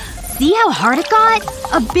 See how hard it got?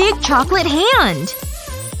 A big chocolate hand.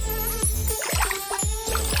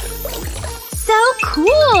 So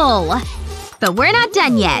cool! But we're not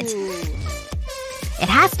done yet. It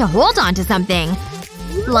has to hold on to something.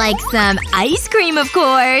 Like some ice cream, of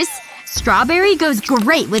course. Strawberry goes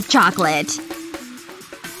great with chocolate.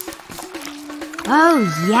 Oh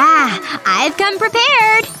yeah, I've come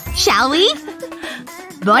prepared. Shall we?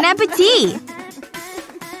 Bon appetit!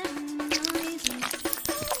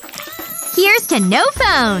 Here's to no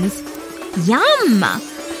phones! Yum!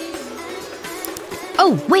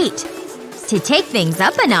 Oh, wait. To take things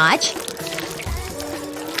up a notch.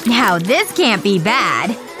 Now this can't be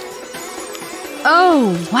bad.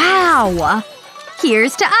 Oh, wow!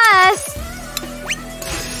 Here's to us!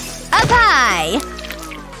 Up high!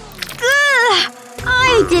 Ugh!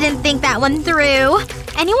 I didn't think that one through.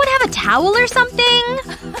 Anyone have a towel or something?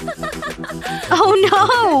 Oh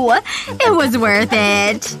no! It was worth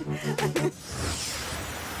it.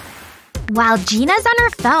 While Gina's on her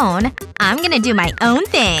phone, I'm gonna do my own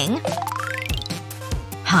thing.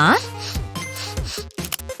 Huh?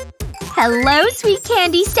 Hello, sweet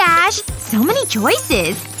candy stash. So many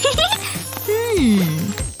choices.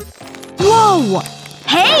 Whoa!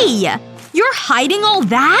 Hey! You're hiding all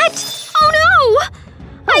that? Oh no!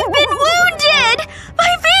 I've been wounded!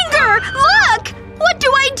 My finger! Look! What do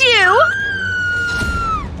I do?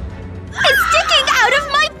 It's sticking out of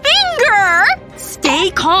my finger!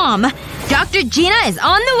 Stay calm. Dr. Gina is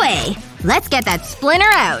on the way. Let's get that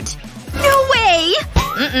splinter out. No way!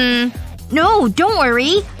 No, don't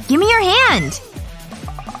worry. Give me your hand.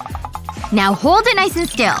 Now hold it nice and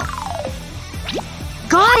still.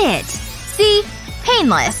 Got it! See?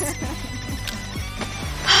 Painless.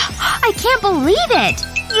 I can't believe it!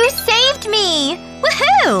 You saved me!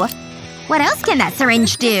 Woohoo! What else can that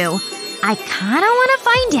syringe do? I kinda wanna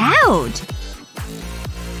find out.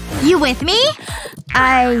 You with me?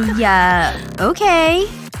 Okay.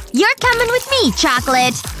 You're coming with me,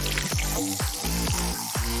 chocolate.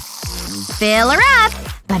 Fill her up.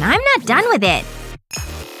 But I'm not done with it.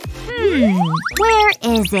 Where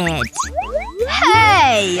is it?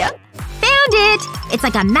 Hey! Found it! It's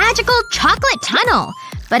like a magical chocolate tunnel.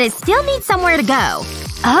 But it still needs somewhere to go.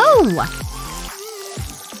 Oh!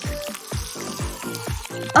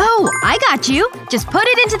 Oh, I got you. Just put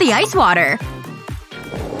it into the ice water.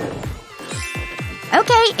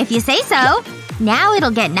 Okay, if you say so. Now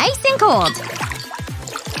it'll get nice and cold.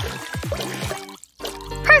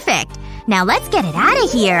 Perfect. Now let's get it out of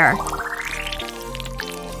here.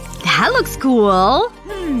 That looks cool.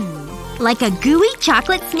 Like a gooey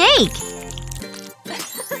chocolate snake.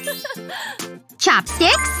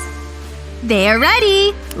 Chopsticks? They're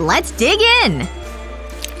ready. Let's dig in.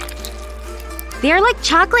 They're like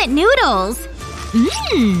chocolate noodles.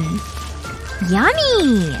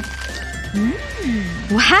 Yummy.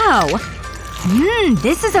 Wow.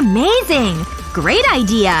 This is amazing. Great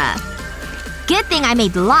idea. Good thing I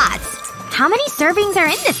made lots. How many servings are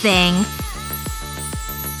in this thing?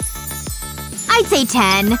 I'd say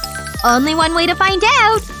 10. Only one way to find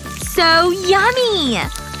out. So yummy!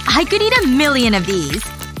 I could eat 1,000,000 of these.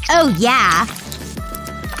 Oh yeah.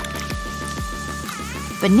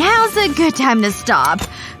 But now's a good time to stop.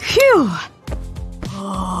 Phew.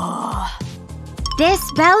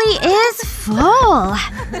 This belly is full.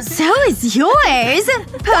 So is yours.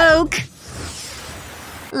 Poke.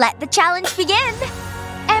 Let the challenge begin.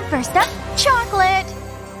 And first up, chocolate.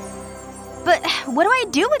 But what do I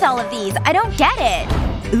do with all of these? I don't get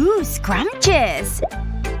it. Ooh, scrumptious.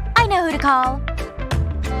 I know who to call.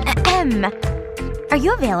 Ahem. Are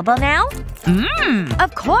you available now?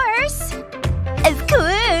 Of course. Of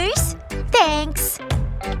course. Thanks.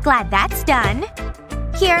 Glad that's done.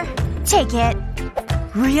 Here, take it.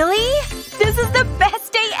 Really? This is the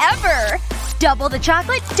best day ever! Double the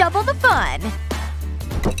chocolate, double the fun.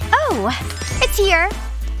 Oh, it's here.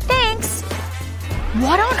 Thanks.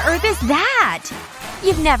 What on earth is that?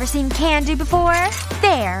 You've never seen candy before?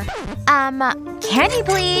 There. Candy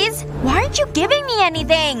please? Why aren't you giving me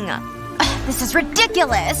anything? Ugh, this is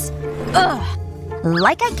ridiculous. Ugh.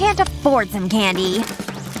 Like I can't afford some candy.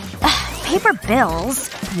 Ugh, paper bills?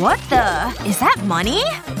 What the? Is that money?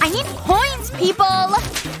 I need coins, people!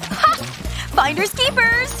 Ha! Finders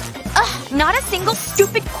keepers! Ugh, not a single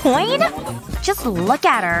stupid coin? Just look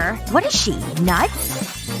at her. What is she,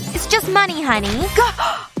 nuts? It's just money, honey.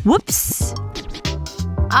 Whoops.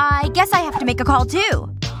 I guess I have to make a call too.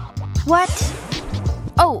 What?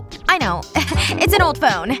 Oh, I know. It's an old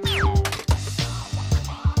phone.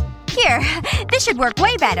 Here. This should work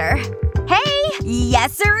way better. Hey!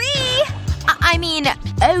 Yes-siree! I mean,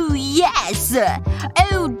 oh yes!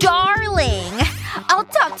 Oh darling! I'll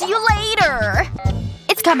talk to you later!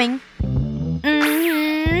 It's coming.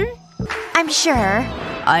 I'm sure.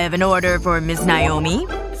 I have an order for Miss Naomi.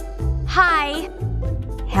 Hi.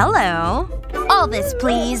 Hello. All this,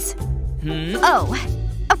 please. Oh.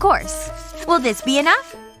 Of course. Will this be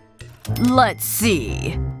enough? Let's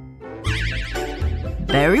see.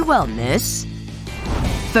 Very well, miss.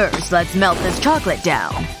 First, let's melt this chocolate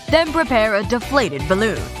down. Then prepare a deflated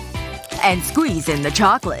balloon. And squeeze in the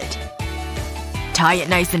chocolate. Tie it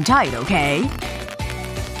nice and tight, okay?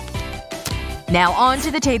 Now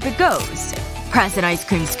onto the tape it goes. Press an ice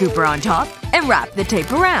cream scooper on top and wrap the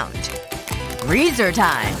tape around. Freezer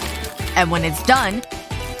time! And when it's done,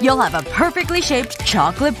 you'll have a perfectly shaped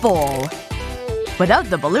chocolate bowl. Without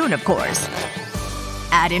the balloon, of course.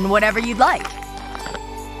 Add in whatever you'd like.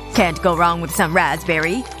 Can't go wrong with some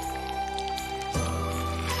raspberry.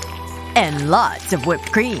 And lots of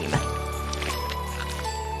whipped cream.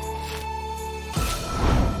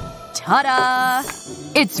 Ta-da!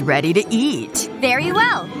 It's ready to eat. Very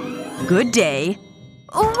well. Good day.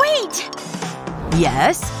 Oh, wait!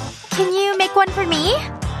 Yes? Can you make one for me?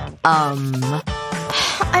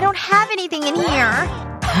 I don't have anything in here.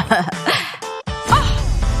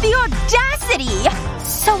 Oh, the audacity!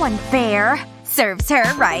 So unfair. Serves her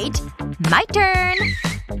right. My turn.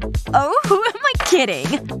 Oh, who am I kidding?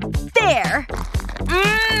 There.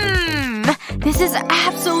 This is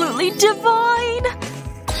absolutely divine.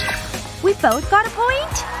 We both got a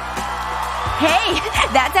point? Hey,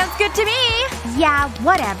 that sounds good to me. Yeah,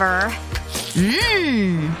 whatever.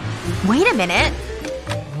 Wait a minute.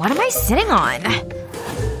 What am I sitting on?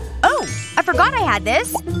 Oh, I forgot I had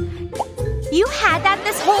this. You had that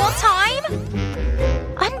this whole time?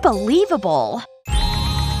 Unbelievable.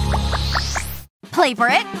 Play for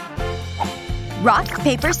it. Rock,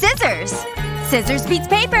 paper, scissors. Scissors beats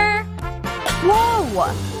paper.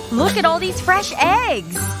 Whoa! Look at all these fresh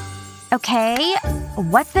eggs. Okay,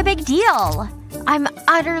 what's the big deal? I'm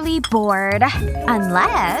utterly bored.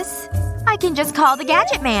 Unless I can just call the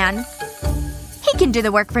gadget man. He can do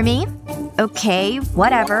the work for me. Okay,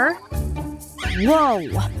 whatever. Whoa.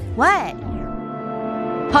 What?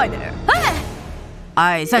 Hi there. Ah!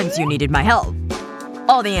 I sense you needed my help.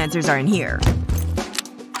 All the answers are in here.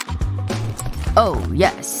 Oh,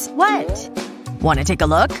 yes. What? Want to take a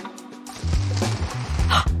look?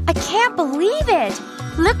 I can't believe it!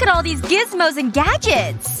 Look at all these gizmos and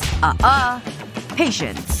gadgets!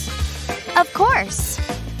 Patience. Of course.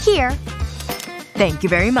 Here. Thank you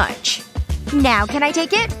very much. Now can I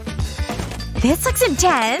take it? This looks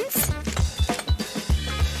intense.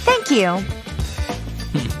 Thank you.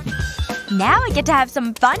 Now I get to have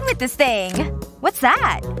some fun with this thing. What's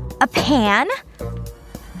that? A pan?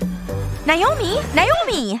 Naomi!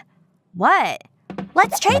 Naomi! What?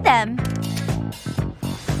 Let's trade them.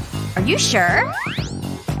 Are you sure?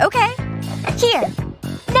 Okay. Here.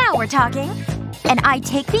 Now we're talking. And I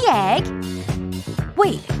take the egg.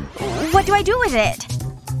 Wait. What do I do with it?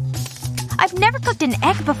 I've never cooked an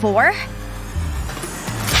egg before.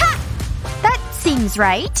 Ha! That seems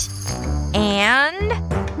right. And…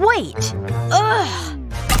 wait. Ugh.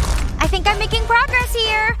 I think I'm making progress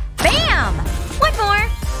here. Bam! One more.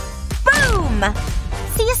 Boom!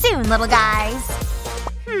 See you soon, little guys.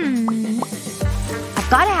 I've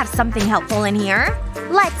gotta have something helpful in here.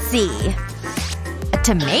 Let's see. A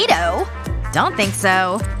tomato? Don't think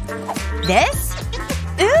so. This?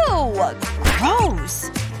 Ew!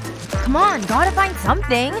 Gross. Come on, gotta find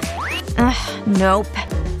something. Ugh, nope.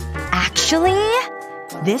 Actually,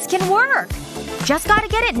 this can work. Just gotta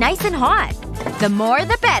get it nice and hot. The more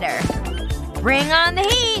the better. Bring on the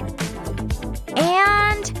heat.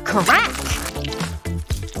 And crack.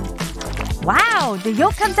 Wow, the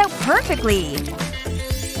yolk comes out perfectly.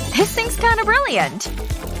 This thing's kinda brilliant.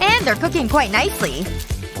 And they're cooking quite nicely.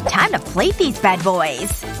 Time to plate these bad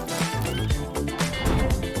boys.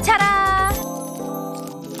 Ta-da!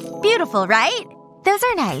 Beautiful, right? Those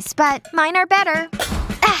are nice, but mine are better.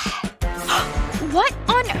 What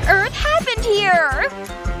on earth happened here?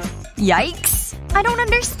 Yikes. I don't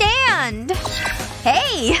understand.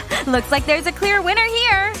 Hey! Looks like there's a clear winner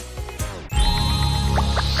here.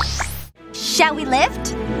 Shall we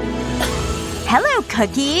lift? Hello,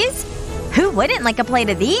 cookies! Who wouldn't like a plate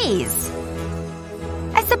of these?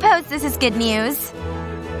 I suppose this is good news.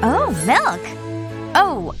 Oh, milk.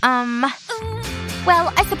 Oh,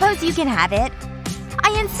 well, I suppose you can have it.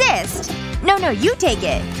 I insist. No, you take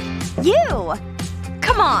it. You!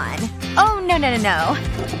 Come on. Oh, no.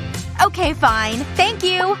 Okay, fine. Thank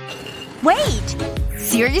you. Wait.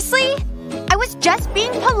 Seriously? I was just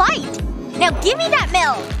being polite. Now give me that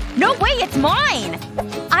milk! No way, it's mine!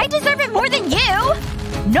 I deserve it more than you!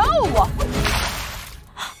 No!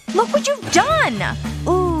 Look what you've done!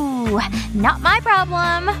 Ooh, not my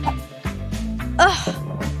problem. Ugh.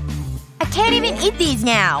 I can't even eat these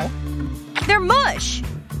now. They're mush.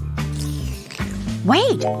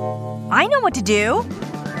 Wait. I know what to do.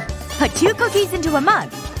 Put 2 cookies into a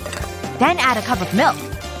mug. Then add a cup of milk.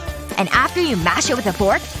 And after you mash it with a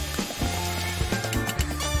fork,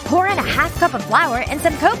 pour in a half cup of flour and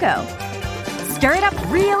some cocoa. Stir it up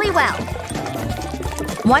really well.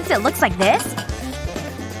 Once it looks like this,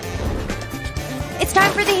 it's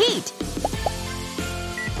time for the heat.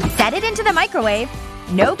 Set it into the microwave.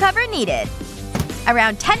 No cover needed.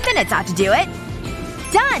 Around 10 minutes ought to do it.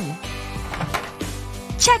 Done!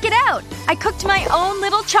 Check it out! I cooked my own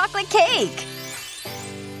little chocolate cake!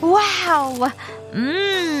 Wow!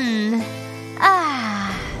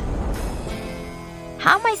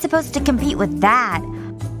 How am I supposed to compete with that?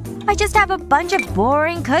 I just have a bunch of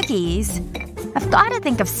boring cookies. I've gotta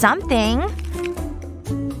think of something.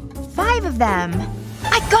 5 of them.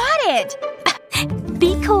 I got it!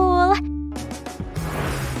 Be cool.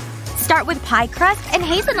 Start with pie crust and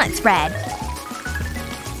hazelnut spread.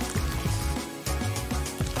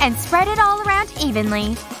 And spread it all around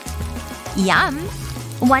evenly. Yum!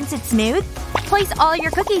 Once it's smooth, place all your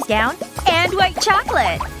cookies down and white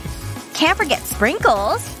chocolate. Can't forget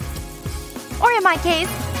sprinkles. Or in my case,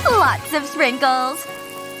 lots of sprinkles.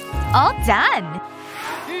 All done.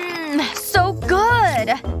 So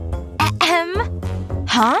good. Ahem.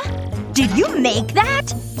 Huh? Did you make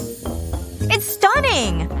that? It's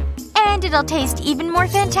stunning! And it'll taste even more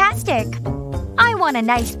fantastic. I want a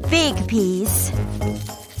nice big piece.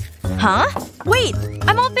 Huh? Wait!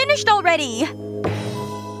 I'm all finished already!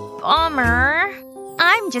 Bummer.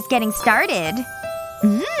 I'm just getting started.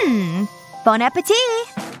 Bon appetit!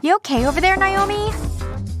 You okay over there, Naomi?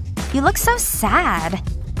 You look so sad.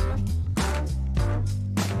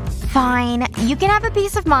 Fine. You can have a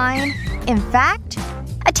piece of mine. In fact,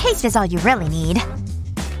 a taste is all you really need.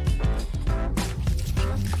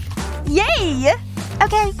 Yay!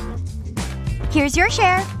 Okay. Here's your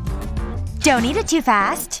share. Don't eat it too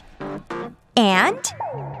fast. And…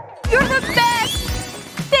 you're the best!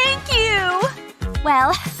 Thank you!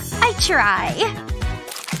 Well, I try.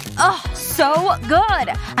 Oh, so good!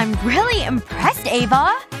 I'm really impressed,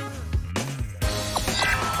 Ava.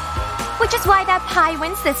 Which is why that pie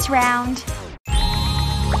wins this round.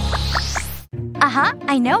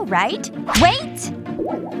 I know, right? Wait!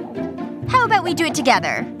 How about we do it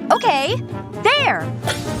together? Okay. There!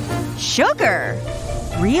 Sugar!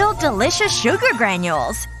 Real delicious sugar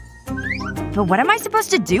granules. But what am I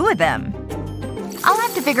supposed to do with them? I'll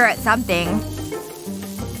have to figure out something.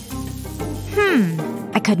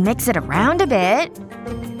 I could mix it around a bit.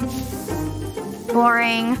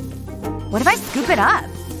 Boring. What if I scoop it up?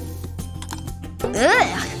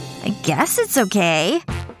 Ugh. I guess it's okay.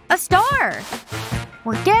 A star!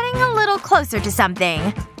 We're getting a little closer to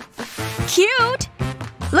something. Cute!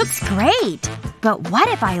 Looks great. But what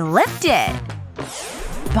if I lift it?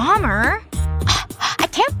 Bummer. I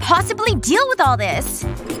can't possibly deal with all this.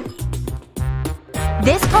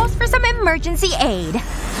 This calls for some emergency aid.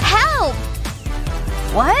 Help!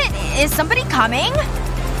 What? Is somebody coming?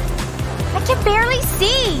 I can barely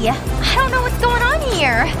see. I don't know what's going on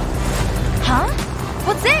here. Huh?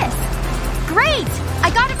 What's this? Great! I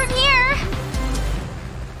got it from here!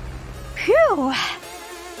 Phew.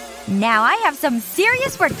 Now I have some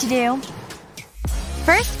serious work to do.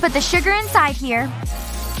 First, put the sugar inside here.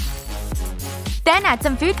 Then add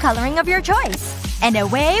some food coloring of your choice. And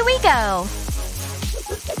away we go.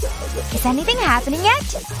 Is anything happening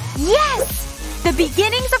yet? Yes! The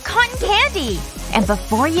beginnings of cotton candy! And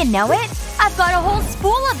before you know it, I've got a whole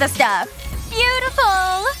spool of the stuff.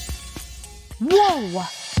 Beautiful! Whoa!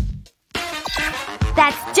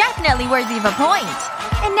 That's definitely worthy of a point.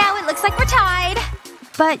 And now it looks like we're tied.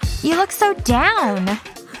 But you look so down.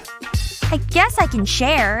 I guess I can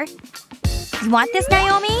share. You want this,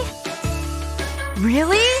 Naomi?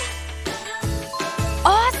 Really?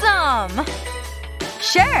 Awesome!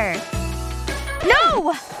 Sure.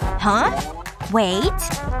 No! Huh? Wait.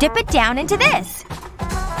 Dip it down into this.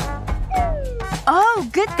 Oh,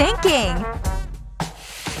 good thinking.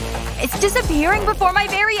 It's disappearing before my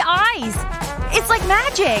very eyes. It's like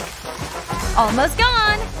magic. Almost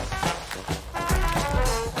gone.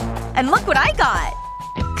 And look what I got.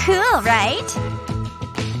 Cool, right?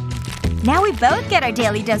 Now we both get our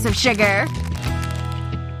daily dose of sugar.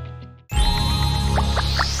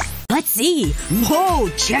 Let's see. Whoa,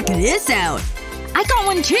 check this out. I got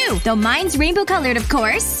one too, though mine's rainbow colored, of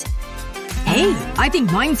course. Hey, I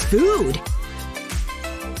think mine's food.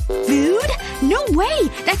 Food? No way!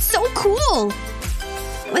 That's so cool!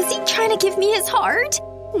 Was he trying to give me his heart?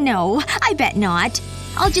 No, I bet not.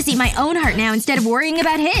 I'll just eat my own heart now instead of worrying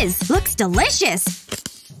about his. Looks delicious.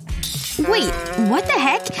 Wait, what the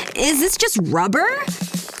heck? Is this just rubber?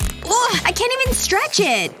 Ugh, I can't even stretch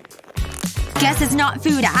it. Guess it's not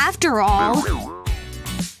food after all.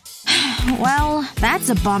 Well, that's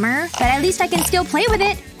a bummer. But at least I can still play with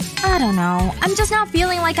it. I don't know. I'm just not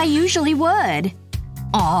feeling like I usually would.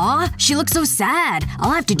 Aw, she looks so sad.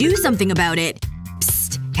 I'll have to do something about it.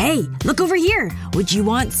 Psst. Hey, look over here. Would you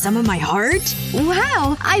want some of my heart?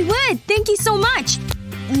 Wow, I would. Thank you so much.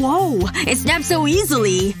 Whoa, it snapped so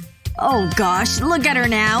easily. Oh gosh, look at her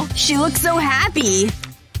now. She looks so happy.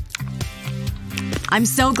 I'm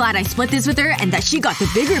so glad I split this with her and that she got the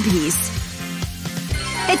bigger piece.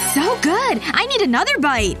 It's so good! I need another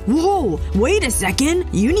bite! Whoa! Wait a second.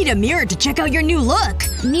 You need a mirror to check out your new look.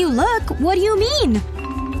 New look? What do you mean?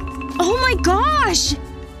 Oh my gosh!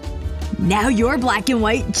 Now you're black and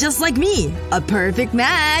white just like me. A perfect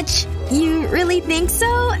match. You really think so?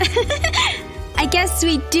 I guess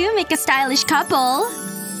we do make a stylish couple.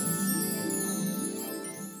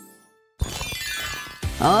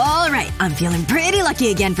 Alright, I'm feeling pretty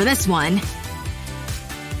lucky again for this one.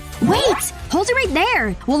 Wait! Hold it right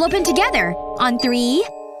there. We'll open together. On 3,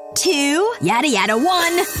 2, yada yada 1.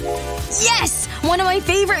 Yes! One of my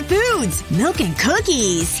favorite foods! Milk and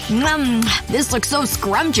cookies. This looks so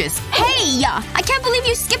scrumptious. Hey! I can't believe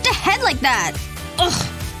you skipped ahead like that. Ugh.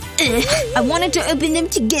 I wanted to open them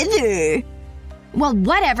together. Well,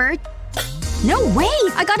 whatever. No way!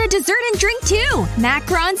 I got a dessert and drink too!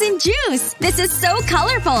 Macarons and juice! This is so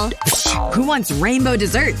colorful! Who wants rainbow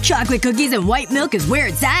dessert? Chocolate cookies and white milk is where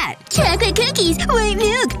it's at! Chocolate cookies! White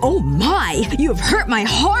milk! Oh my! You have hurt my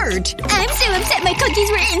heart! I'm so upset my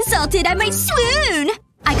cookies were insulted I might swoon!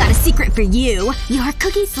 I got a secret for you. Your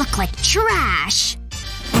cookies look like trash.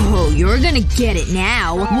 Oh, you're gonna get it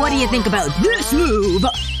now. What do you think about this move?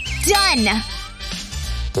 Done!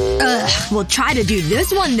 Ugh, we'll try to do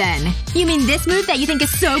this one then. You mean this move that you think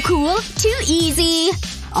is so cool? Too easy.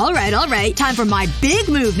 Alright. Time for my big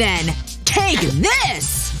move then. Take this!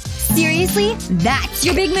 Seriously? That's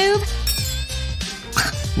your big move?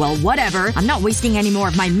 Well, whatever. I'm not wasting any more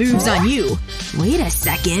of my moves on you. Wait a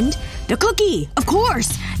second. The cookie! Of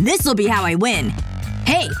course! This'll be how I win.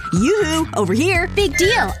 Hey, yoo-hoo! Over here! Big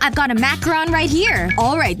deal! I've got a macaron right here.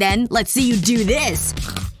 Alright then, let's see you do this.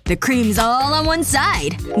 The cream's all on one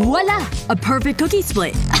side. Voila! A perfect cookie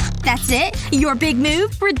split. That's it? Your big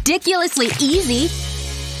move? Ridiculously easy.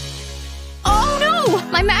 Oh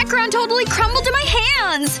no! My macaron totally crumbled in my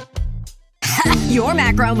hands! Your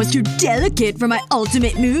macaron was too delicate for my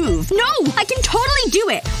ultimate move. No! I can totally do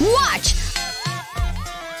it! Watch!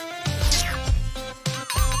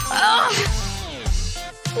 Ugh.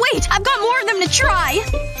 Wait! I've got more of them to try!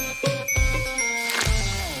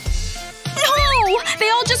 No! They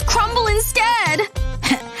all just crumble instead!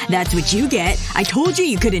 That's what you get. I told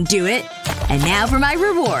you couldn't do it. And now for my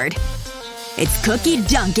reward. It's cookie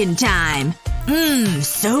Dunkin' time.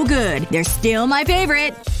 So good. They're still my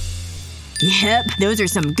favorite. Yep, those are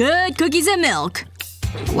some good cookies and milk.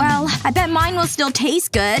 Well, I bet mine will still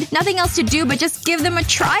taste good. Nothing else to do but just give them a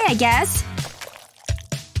try, I guess.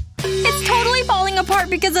 It's totally falling apart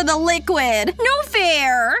because of the liquid. No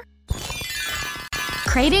fair!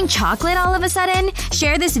 Craving chocolate all of a sudden?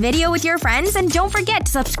 Share this video with your friends and don't forget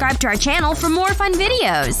to subscribe to our channel for more fun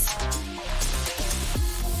videos.